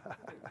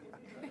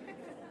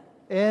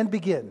 And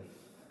begin.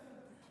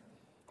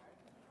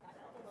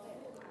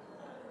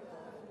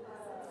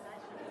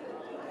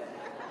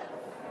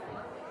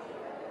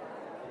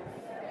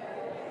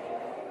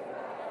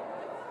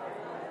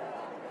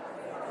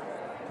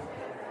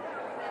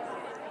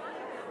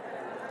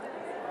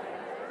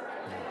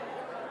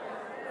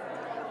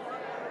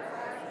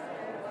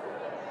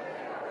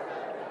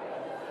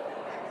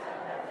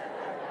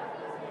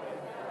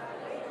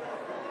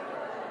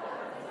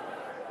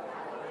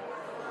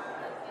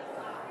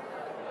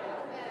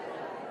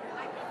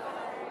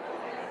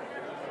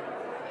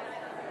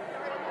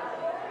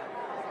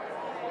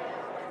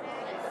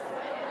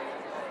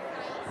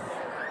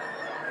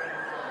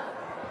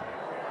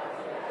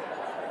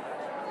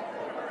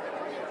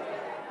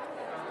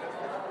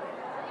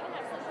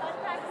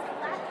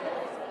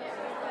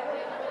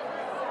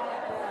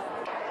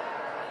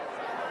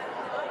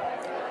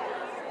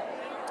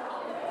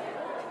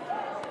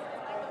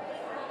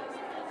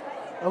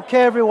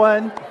 Okay,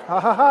 everyone. Ha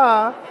ha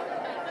ha.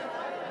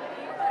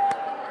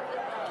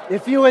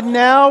 If you would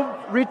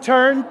now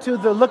return to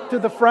look to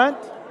the front,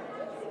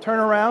 turn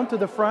around to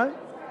the front.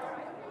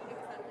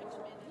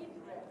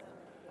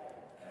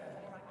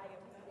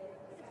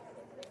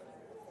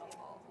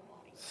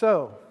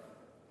 So,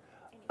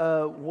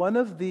 one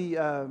of the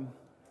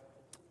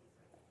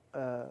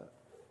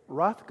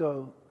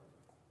Rothko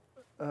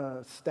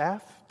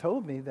staff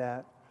told me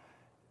that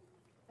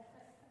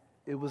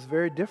it was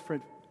very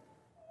different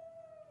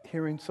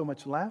hearing so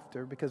much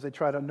laughter because they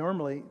try to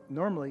normally,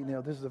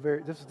 this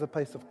is a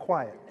place of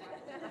quiet.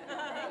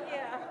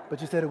 Yeah. But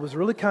you said it was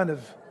really kind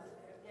of,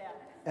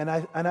 and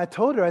I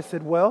told her, I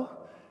said,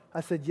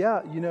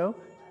 yeah,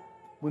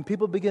 when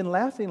people begin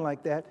laughing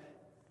like that,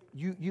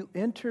 you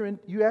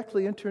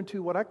actually enter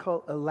into what I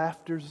call a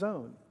laughter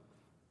zone.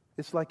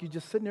 It's like you're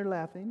just sitting there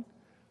laughing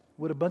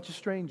with a bunch of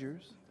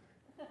strangers,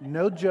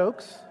 no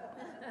jokes,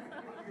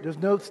 there's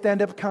no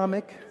stand-up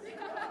comic.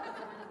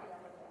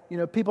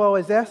 People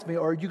always ask me,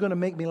 "Are you going to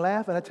make me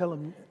laugh?" And I tell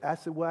them, I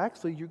said, "Well,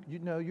 actually, you're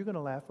going to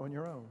laugh on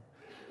your own.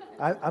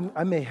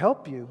 I may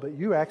help you, but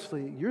you're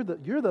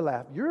the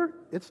laugh.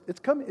 It's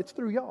coming. It's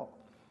through y'all."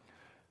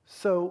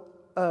 So,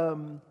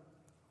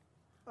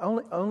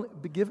 only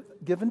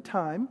given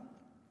time,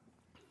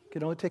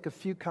 can only take a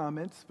few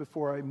comments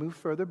before I move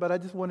further. But I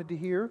just wanted to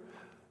hear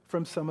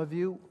from some of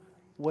you,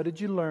 what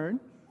did you learn,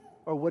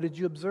 or what did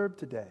you observe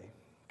today?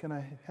 Can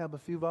I have a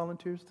few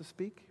volunteers to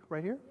speak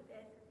right here?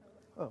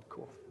 Oh,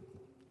 cool.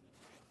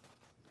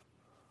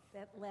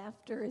 That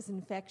laughter is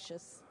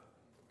infectious.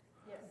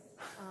 Yes.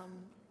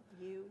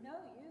 You? No,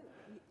 you.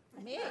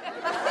 Me? I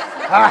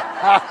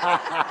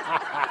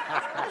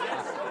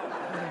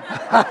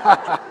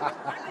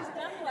was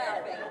done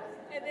laughing,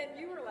 and then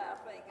you were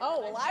laughing. Oh,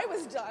 well, I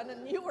was done,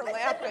 and you were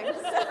laughing.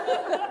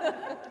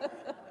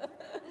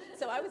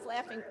 So I was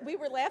laughing. We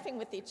were laughing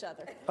with each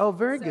other. Oh,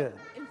 very good.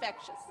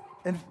 Infectious.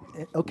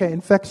 Okay,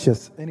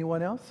 infectious.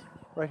 Anyone else?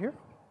 Right here?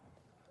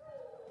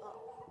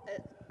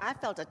 I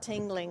felt a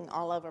tingling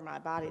all over my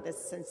body, this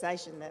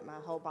sensation that my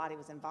whole body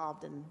was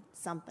involved in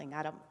something.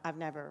 I don't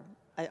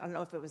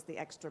know if it was the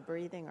extra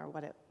breathing or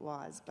what it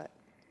was, but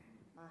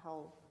my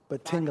whole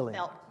body tingling.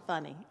 felt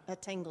funny, a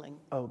tingling.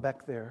 Oh,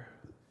 back there.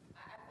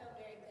 I felt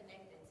very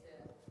connected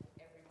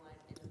to everyone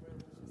in the room,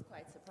 which was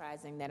quite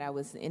surprising that I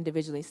was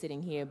individually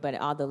sitting here, but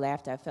all the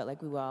laughter, I felt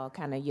like we were all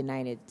kind of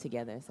united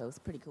together, so it was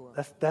pretty cool.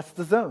 That's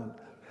the zone.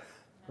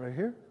 Right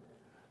here.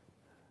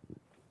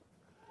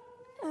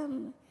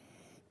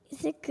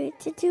 Is it good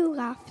to do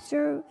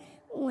laughter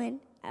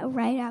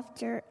right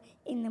after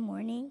in the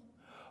morning?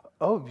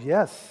 Oh,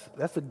 yes.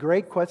 That's a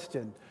great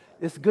question.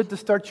 It's good to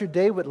start your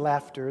day with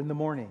laughter in the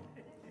morning.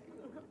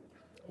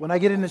 When I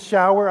get in the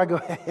shower, I go,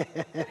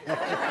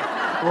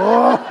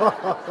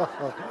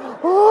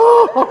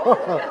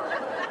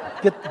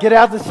 get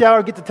out the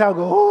shower, get the towel,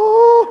 go,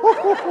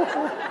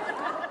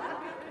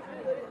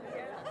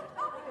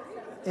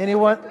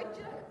 Anyone?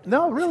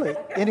 No, really.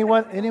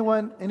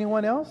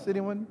 Anyone else?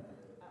 Anyone?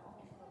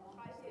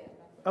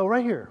 Oh,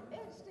 right here.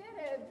 Instead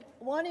of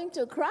wanting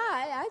to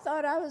cry, I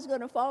thought I was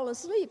going to fall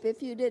asleep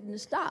if you didn't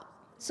stop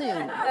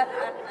soon.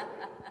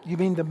 You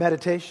mean the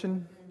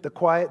meditation, the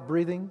quiet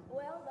breathing?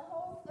 Well, the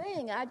whole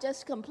thing, I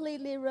just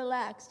completely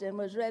relaxed and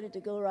was ready to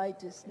go right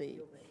to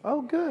sleep.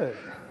 Oh, good.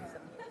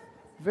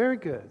 Very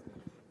good.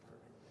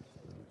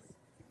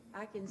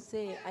 I can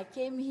say I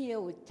came here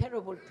with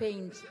terrible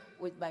pains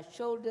with my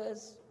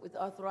shoulders, with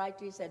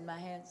arthritis, and my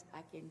hands.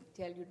 I can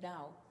tell you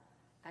now,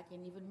 I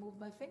can even move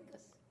my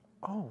fingers.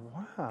 Oh,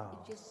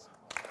 wow. Just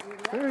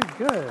very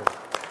good.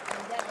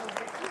 And that was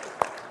the key.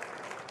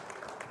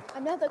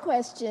 Another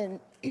question.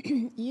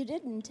 You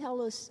didn't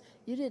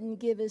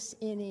give us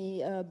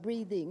any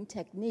breathing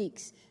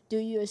techniques. Do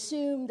you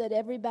assume that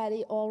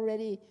everybody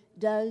already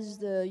does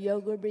the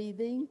yoga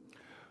breathing?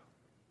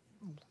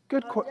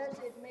 Good Or does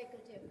it make a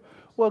difference?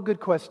 Well, good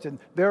question.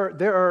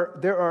 There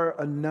are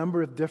a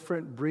number of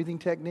different breathing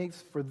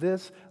techniques. For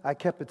this, I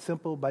kept it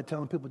simple by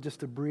telling people just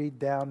to breathe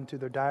down into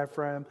their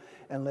diaphragm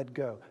and let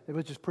go. It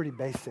was just pretty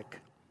basic.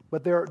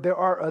 But there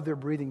are other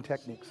breathing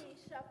techniques. She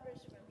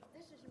suffers from,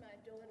 this is my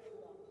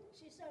daughter-in-law,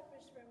 she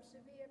suffers from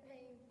severe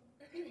pain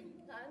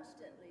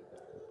constantly.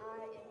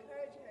 I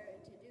encourage her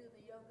to do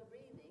the yoga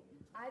breathing.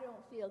 I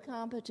don't feel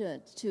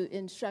competent to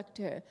instruct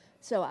her,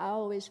 so I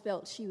always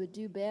felt she would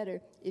do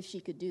better if she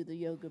could do the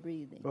yoga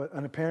breathing.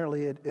 And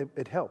apparently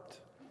it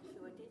helped.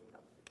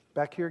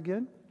 Back here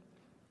again?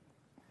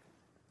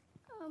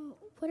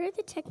 What are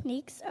the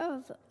techniques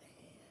of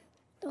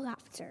the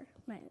laughter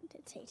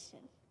meditation?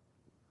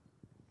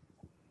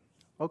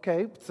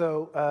 Okay,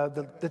 so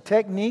the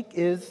technique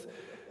is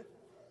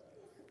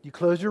you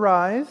close your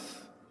eyes,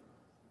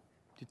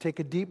 you take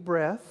a deep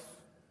breath,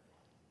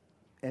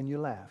 and you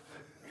laugh.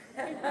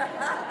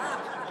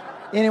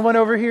 Anyone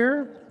over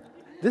here?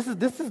 This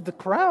is the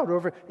crowd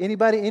over.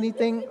 Anybody,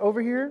 anything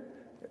over here?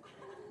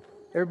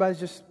 Everybody's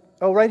just,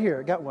 oh, right here.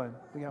 We got one.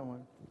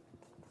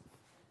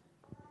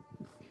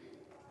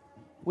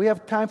 We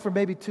have time for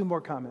maybe 2 more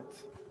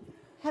comments.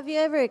 Have you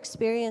ever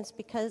experienced,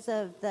 because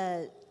of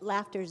the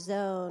laughter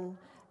zone,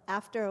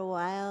 after a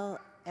while,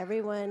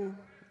 everyone,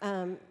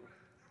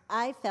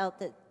 I felt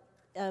that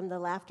the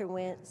laughter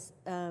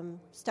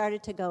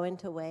started to go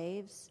into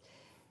waves.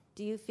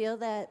 Do you feel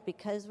that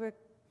because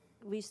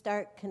we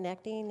start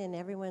connecting and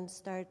everyone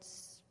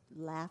starts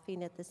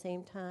laughing at the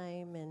same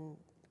time and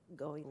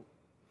going,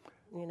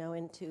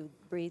 into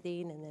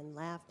breathing and then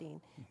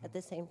laughing at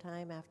the same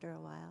time after a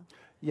while?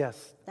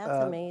 Yes.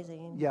 That's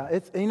amazing. Yeah,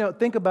 it's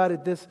think about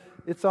it.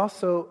 It's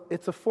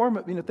a form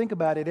of, think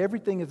about it.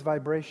 Everything is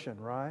vibration,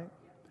 right?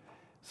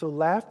 So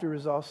laughter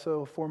is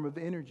also a form of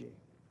energy.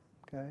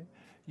 Okay,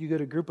 you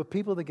get a group of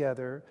people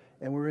together,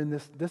 and we're in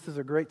this. This is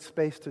a great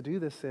space to do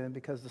this in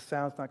because the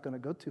sound's not going to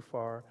go too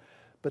far,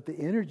 but the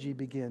energy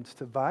begins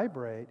to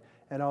vibrate,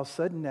 and all of a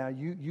sudden now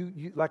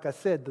you like I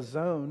said, the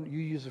zone. You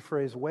use the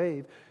phrase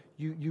wave.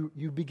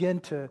 You begin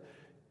to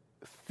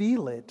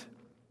feel it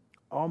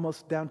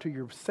almost down to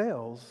your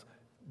cells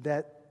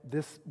that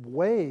this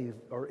wave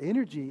or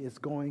energy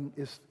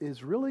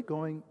is really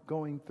going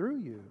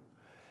through you.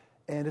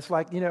 And it's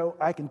like,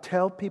 I can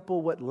tell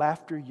people what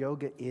laughter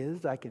yoga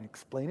is. I can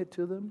explain it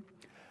to them.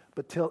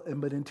 But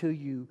until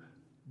you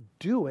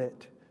do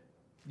it,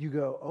 you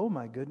go, oh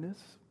my goodness,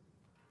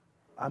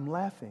 I'm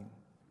laughing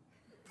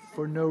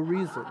for no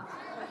reason.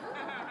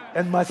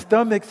 And my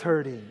stomach's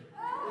hurting.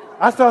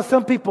 I saw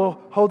some people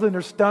holding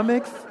their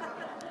stomachs,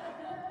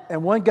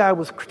 and one guy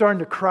was starting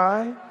to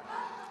cry.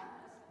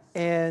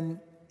 And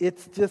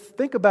it's just,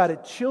 think about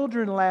it.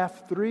 Children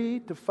laugh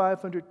 300 to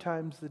 500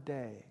 times a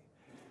day.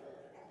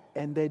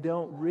 And they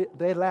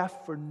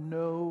laugh for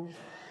no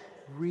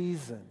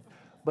reason.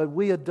 But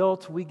we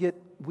adults, we get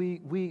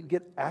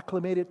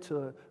acclimated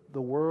to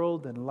the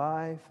world and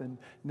life, and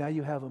now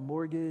you have a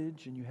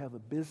mortgage, and you have a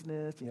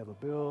business, and you have a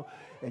bill,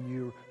 and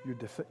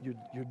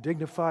you're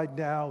dignified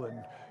now,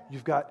 and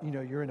you've got,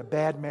 you're in a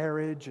bad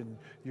marriage, and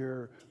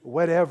you're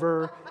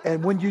whatever.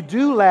 And when you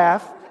do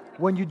laugh,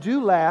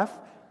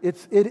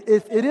 it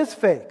is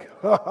fake.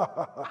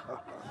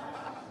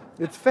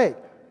 It's fake.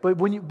 But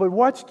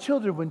watch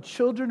children. When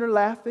children are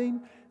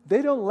laughing,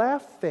 they don't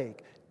laugh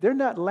fake. They're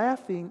not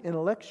laughing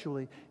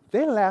intellectually.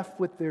 They laugh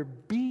with their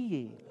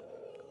being.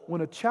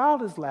 When a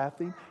child is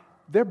laughing,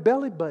 their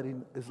belly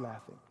button is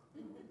laughing.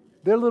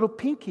 Their little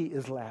pinky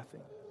is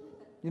laughing.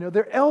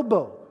 Their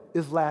elbow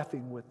is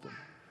laughing with them.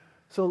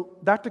 So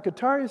Dr.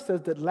 Kataria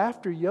says that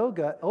laughter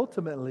yoga,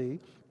 ultimately,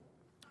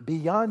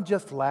 beyond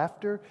just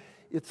laughter,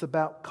 it's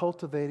about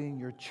cultivating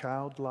your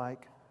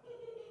childlike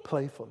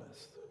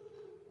playfulness.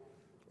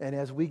 And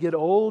as we get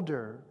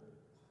older,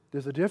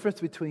 there's a difference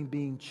between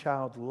being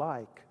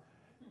childlike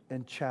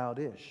and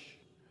childish.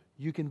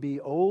 You can be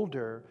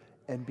older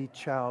and be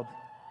childish,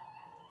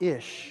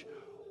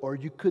 or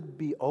you could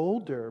be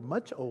older,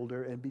 much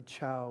older, and be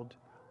childlike.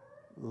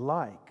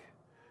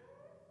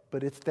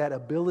 But it's that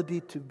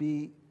ability to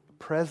be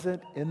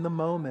present in the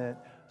moment,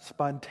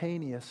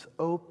 spontaneous,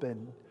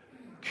 open,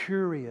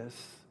 curious,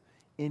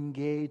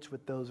 engaged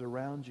with those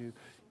around you.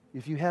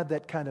 If you have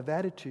that kind of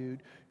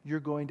attitude, you're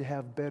going to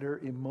have better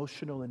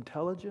emotional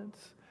intelligence,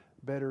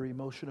 better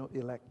emotional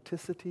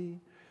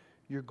elasticity.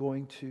 You're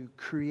going to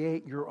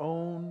create your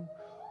own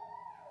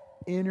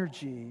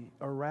energy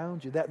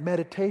around you. That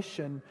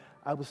meditation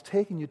I was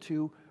taking you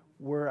to,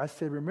 where I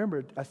said,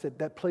 remember, I said,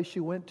 that place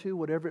you went to,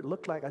 whatever it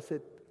looked like, I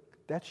said,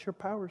 that's your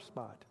power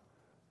spot.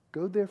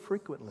 Go there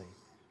frequently.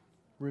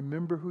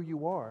 Remember who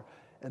you are.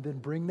 And then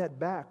bring that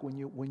back when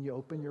you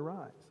open your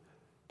eyes.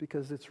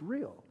 Because it's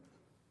real.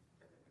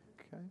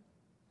 Okay?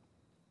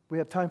 We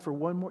have time for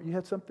one more. You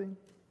had something?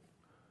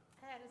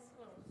 I had a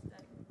small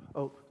statement.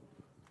 Oh,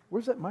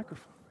 where's that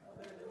microphone?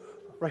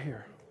 Right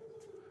here.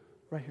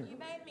 Right here. You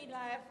made me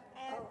laugh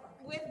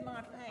with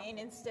my pain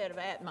instead of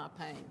at my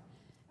pain,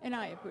 and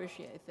I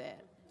appreciate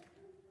that.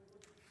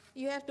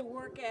 You have to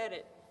work at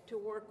it to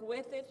work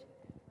with it,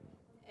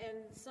 and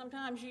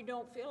sometimes you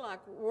don't feel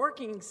like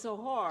working so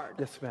hard.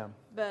 Yes, ma'am.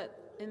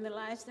 But in the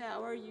last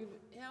hour, you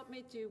helped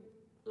me to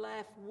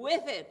laugh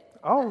with it.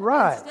 All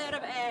right. Instead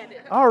of at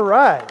it. All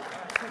right.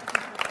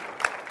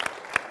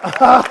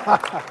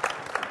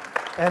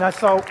 And I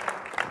saw,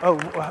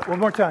 one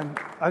more time.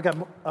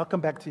 I'll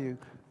come back to you.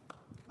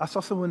 I saw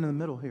someone in the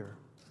middle here.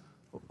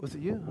 Was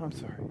it you? I'm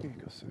sorry. Here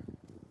you go, sir.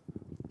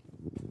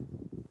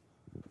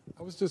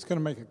 I was just going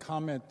to make a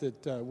comment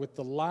that with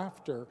the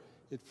laughter,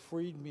 it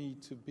freed me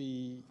to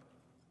be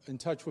in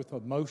touch with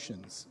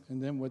emotions.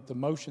 And then with the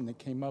emotion that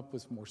came up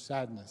was more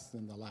sadness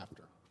than the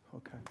laughter.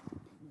 Okay.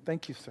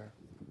 Thank you, sir.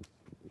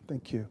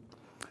 Thank you.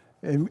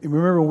 And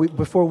remember,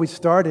 before we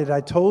started,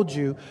 I told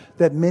you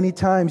that many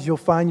times you'll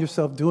find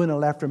yourself doing a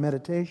laughter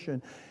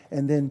meditation,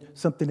 and then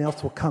something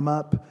else will come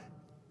up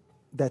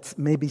that's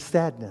maybe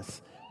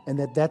sadness. And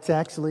that's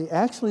actually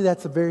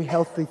that's a very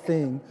healthy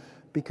thing,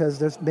 because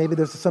there's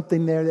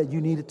something there that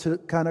you needed to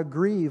kind of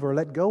grieve or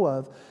let go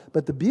of.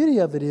 But the beauty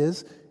of it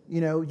is,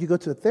 you go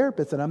to a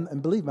therapist,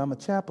 and believe me, I'm a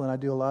chaplain. I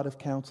do a lot of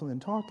counseling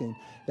and talking.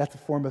 That's a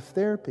form of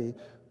therapy.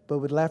 But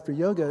with laughter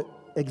yoga,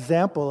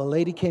 example, a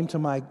lady came to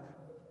my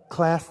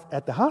class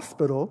at the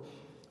hospital,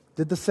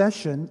 did the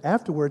session.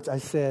 Afterwards, I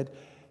said,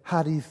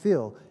 how do you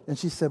feel? And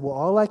she said, well,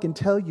 all I can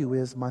tell you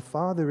is my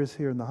father is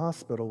here in the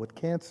hospital with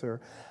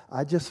cancer.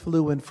 I just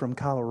flew in from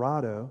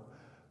Colorado.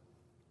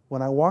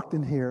 When I walked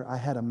in here, I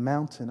had a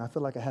mountain. I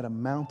felt like I had a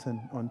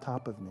mountain on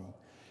top of me.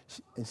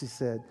 And she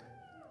said,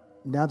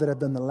 now that I've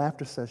done the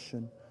laughter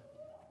session,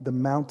 the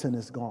mountain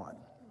is gone.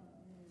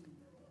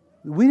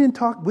 We didn't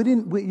talk,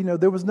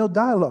 there was no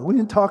dialogue. We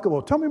didn't talk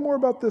about, tell me more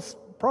about this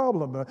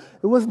problem.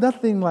 It was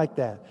nothing like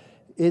that.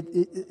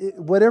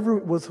 Whatever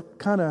was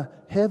kind of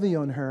heavy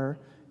on her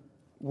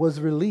was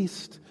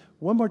released.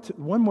 One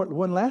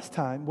last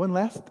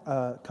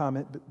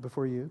comment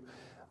before you.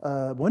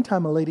 One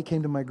time a lady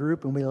came to my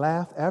group and we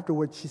laughed.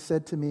 Afterwards, she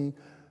said to me,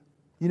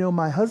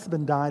 my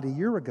husband died a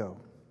year ago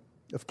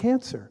of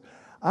cancer.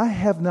 I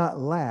have not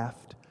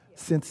laughed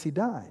since he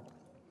died.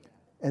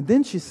 And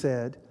then she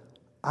said,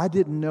 I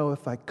didn't know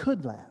if I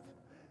could laugh.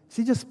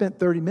 She just spent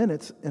 30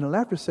 minutes in a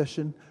laughter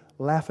session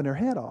laughing her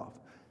head off.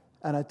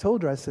 And I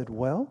told her, I said,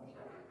 well,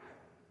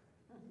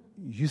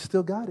 you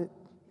still got it.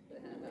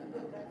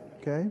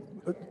 Okay?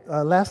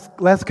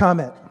 Last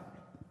comment.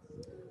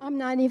 I'm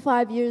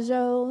 95 years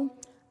old.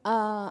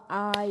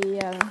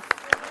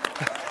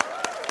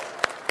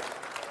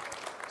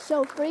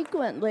 So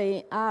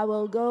frequently, I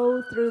will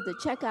go through the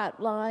checkout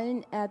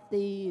line at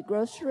the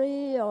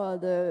grocery or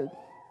the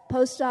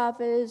post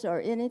office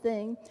or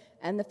anything,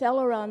 and the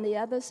fellow on the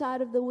other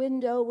side of the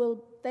window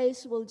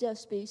face will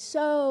just be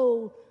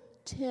so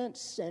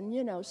tense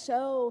and,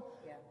 so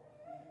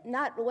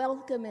not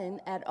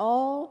welcoming at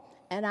all.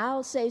 And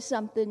I'll say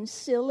something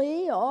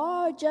silly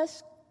or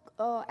just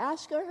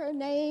ask her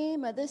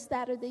name or this,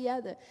 that, or the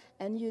other.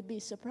 And you'd be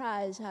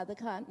surprised how the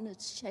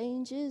countenance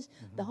changes,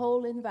 the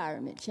whole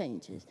environment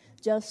changes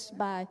just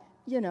by,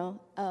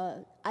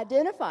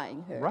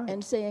 identifying her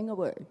and saying a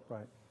word.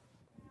 Right.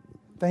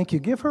 Thank you.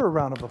 Give her a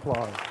round of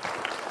applause.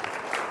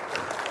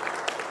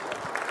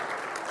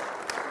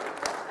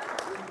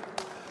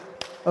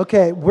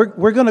 Okay,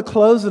 we're going to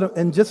close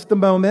in just a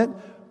moment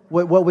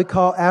with what we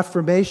call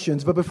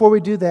affirmations. But before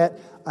we do that,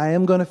 I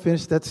am going to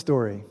finish that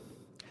story.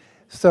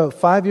 So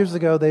 5 years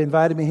ago, they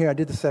invited me here. I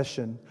did the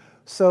session.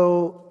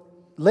 So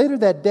later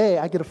that day,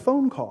 I get a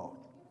phone call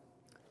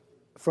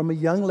from a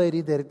young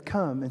lady that had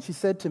come, and she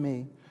said to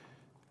me,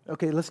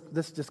 okay,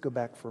 let's just go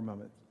back for a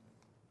moment.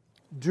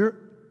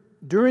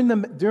 During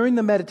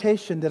the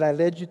meditation that I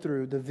led you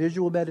through, the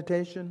visual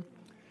meditation,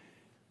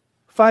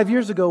 5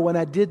 years ago when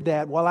I did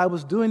that, while I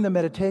was doing the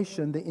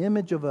meditation, the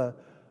image of a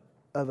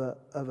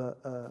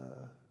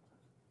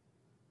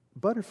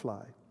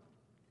butterfly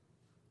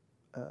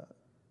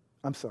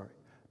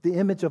the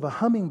image of a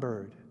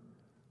hummingbird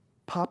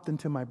popped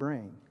into my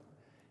brain.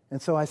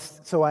 And so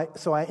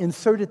I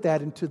inserted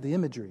that into the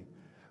imagery.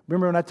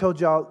 Remember when I told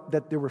y'all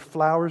that there were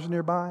flowers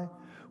nearby?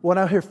 Well,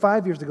 out here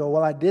 5 years ago,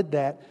 while I did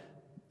that,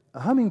 a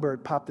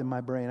hummingbird popped in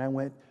my brain. I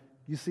went,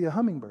 you see a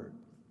hummingbird.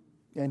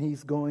 And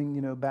he's going,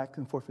 back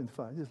and forth in the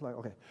flight. Just like,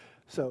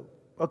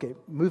 okay,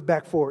 move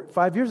back forward.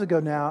 5 years ago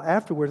now,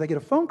 afterwards, I get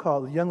a phone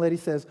call. The young lady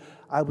says,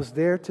 I was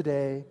there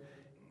today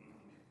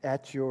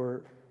at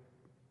your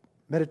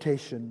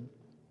meditation,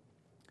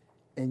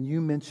 and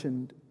you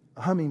mentioned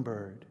a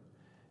hummingbird.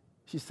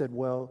 She said,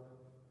 well,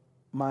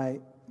 my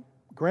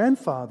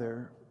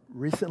grandfather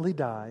recently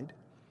died,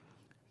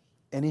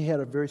 and he had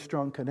a very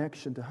strong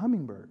connection to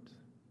hummingbirds.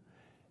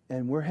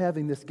 And we're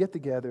having this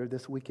get-together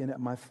this weekend at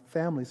my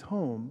family's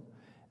home,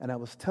 and I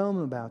was telling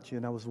them about you,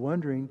 and I was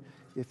wondering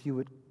if you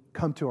would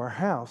come to our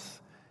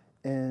house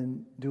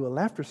and do a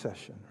laughter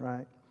session,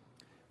 right?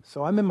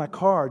 So I'm in my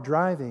car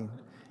driving,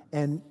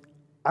 and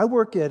I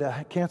work at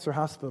a cancer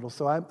hospital,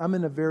 so I'm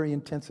in a very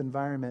intense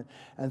environment,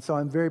 and so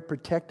I'm very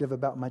protective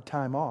about my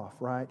time off,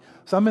 right?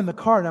 So I'm in the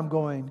car, and I'm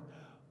going,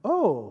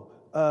 well,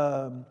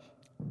 I've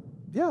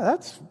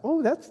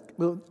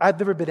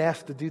never been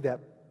asked to do that.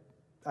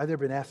 I've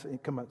never been asked to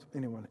come up to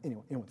anyone's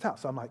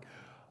house. So I'm like,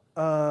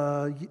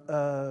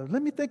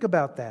 let me think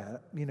about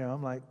that.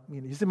 I'm like,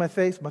 you see my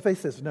face? My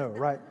face says no,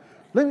 right?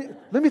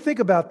 Let me think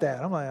about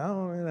that. I'm like, I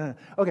don't know.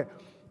 Okay.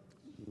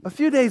 A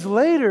few days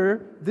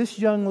later, this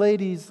young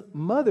lady's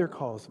mother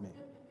calls me.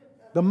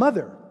 The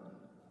mother.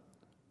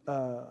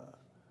 The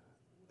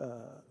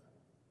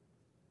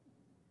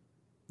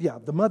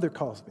mother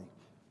calls me.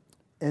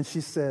 And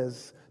she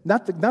says,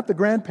 not the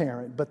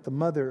grandparent, but the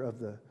mother of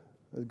the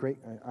great,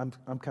 I'm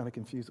kind of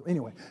confused.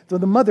 Anyway, so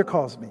the mother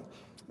calls me.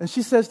 And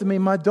she says to me,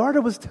 my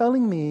daughter was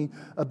telling me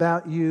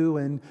about you,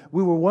 and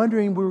we were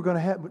wondering,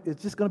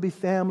 it's just going to be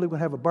family, we're going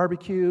to have a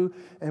barbecue,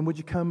 and would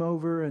you come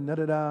over, and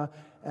da-da-da.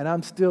 And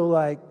I'm still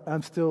like, I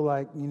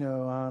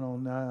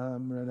don't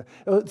know.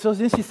 So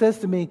then she says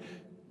to me,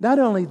 not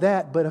only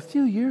that, but a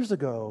few years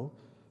ago,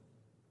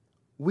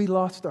 we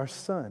lost our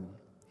son.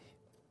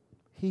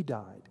 He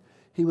died.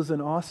 He was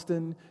in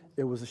Austin.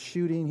 There was a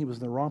shooting. He was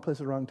in the wrong place at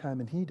the wrong time,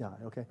 and he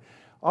died, okay?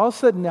 All of a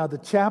sudden now the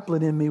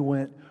chaplain in me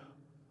went,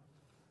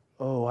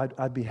 oh,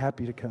 I'd be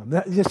happy to come.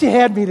 She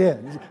had me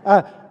then.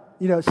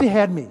 She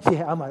had me.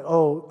 I'm like,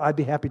 oh, I'd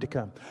be happy to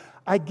come.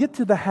 I get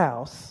to the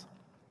house,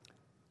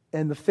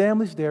 and the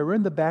family's there. We're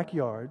in the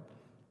backyard,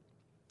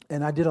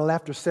 and I did a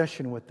laughter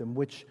session with them,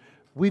 which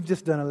we've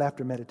just done a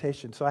laughter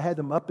meditation. So I had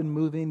them up and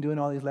moving, doing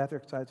all these laughter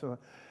exercises.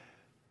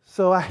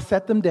 So I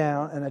sat them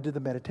down, and I did the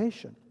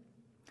meditation.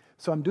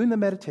 So I'm doing the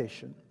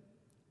meditation,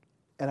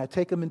 and I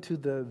take them into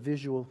the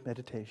visual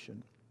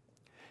meditation.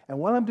 And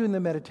while I'm doing the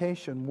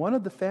meditation, one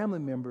of the family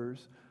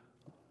members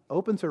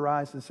opens her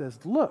eyes and says,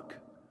 look,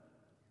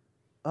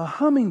 a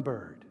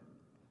hummingbird.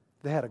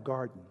 They had a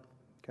garden,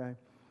 okay?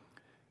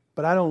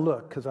 But I don't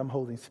look because I'm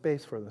holding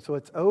space for them. So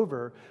it's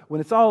over.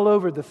 When it's all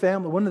over,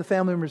 one of the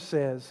family members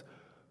says,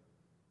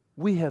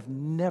 we have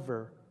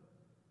never,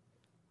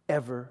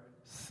 ever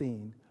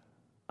seen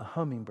a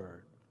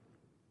hummingbird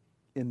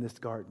in this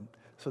garden.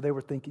 So they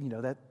were thinking,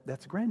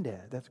 that's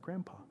granddad, that's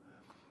grandpa.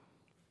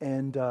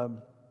 And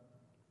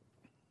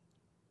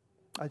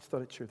I just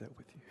thought I'd share that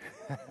with you.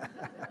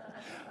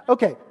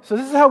 Okay, so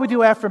this is how we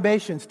do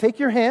affirmations. Take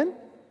your hand,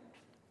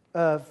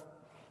 palm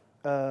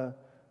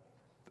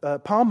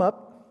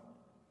up.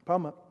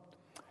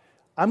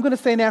 I'm going to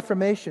say in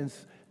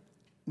affirmations,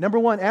 number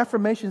one,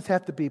 affirmations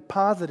have to be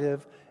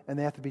positive and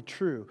they have to be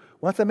true.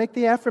 Once I make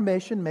the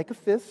affirmation, make a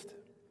fist,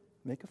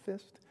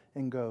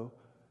 and go,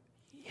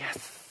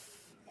 yes.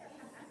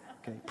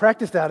 Okay,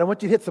 practice that. I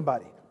want you to hit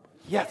somebody.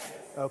 Yes.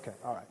 Okay,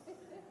 all right.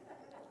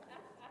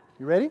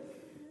 You ready?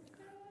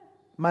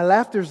 My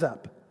laughter's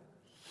up.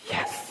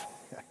 Yes.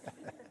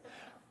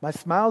 My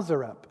smiles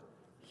are up.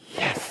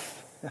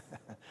 Yes.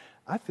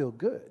 I feel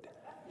good.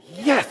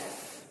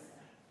 Yes.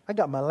 I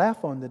got my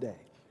laugh on today.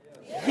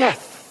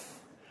 Yes.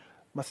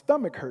 My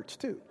stomach hurts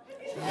too.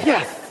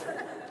 Yes.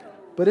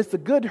 But it's a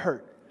good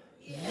hurt.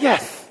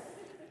 Yes.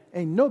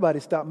 Ain't nobody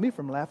stopped me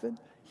from laughing.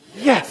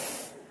 Yes.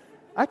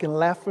 I can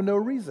laugh for no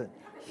reason.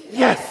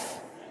 Yes.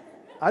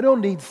 I don't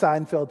need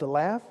Seinfeld to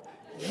laugh.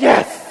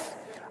 Yes.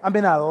 I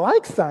mean, I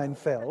like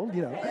Seinfeld,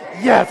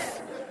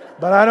 Yes.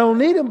 But I don't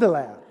need him to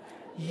laugh.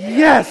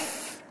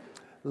 Yes.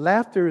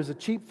 Laughter is a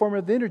cheap form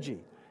of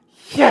energy.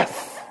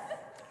 Yes.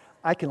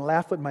 I can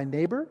laugh with my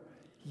neighbor.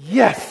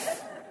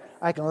 Yes.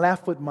 I can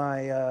laugh with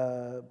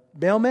my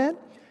mailman.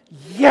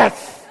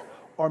 Yes.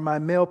 Or my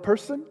male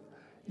person.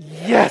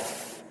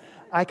 Yes.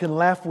 I can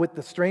laugh with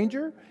the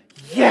stranger.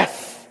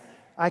 Yes.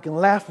 I can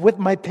laugh with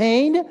my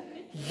pain.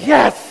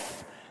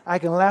 Yes. I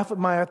can laugh with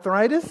my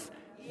arthritis.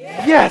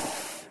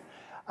 Yes.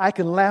 I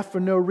can laugh for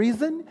no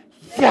reason.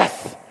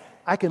 Yes.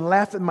 I can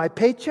laugh at my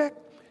paycheck.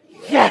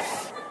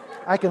 Yes.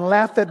 I can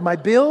laugh at my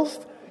bills.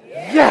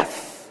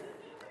 Yes.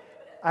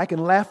 I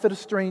can laugh at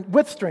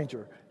with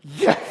stranger.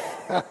 Yes.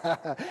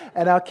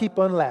 And I'll keep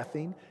on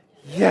laughing.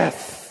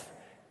 Yes.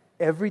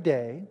 Every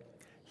day.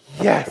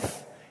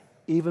 Yes,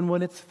 even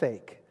when it's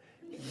fake.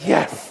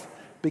 Yes,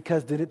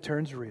 because then it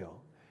turns real.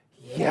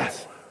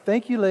 Yes.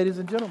 Thank you, ladies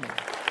and gentlemen.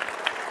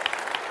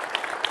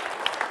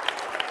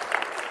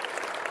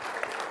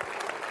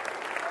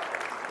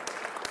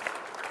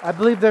 I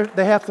believe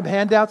they have some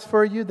handouts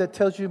for you that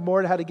tells you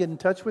more how to get in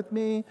touch with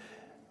me.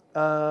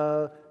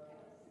 Laughter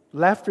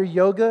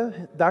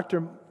Yoga,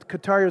 Dr.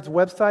 Kataria's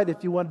website,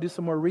 if you want to do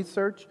some more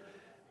research,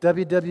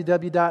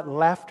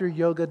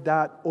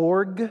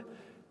 www.laughteryoga.org.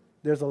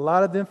 There's a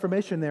lot of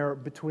information there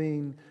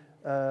between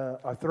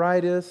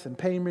arthritis and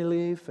pain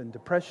relief and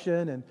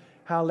depression and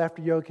how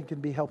laughter yoga can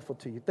be helpful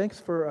to you.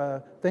 Thanks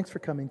for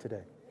coming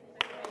today.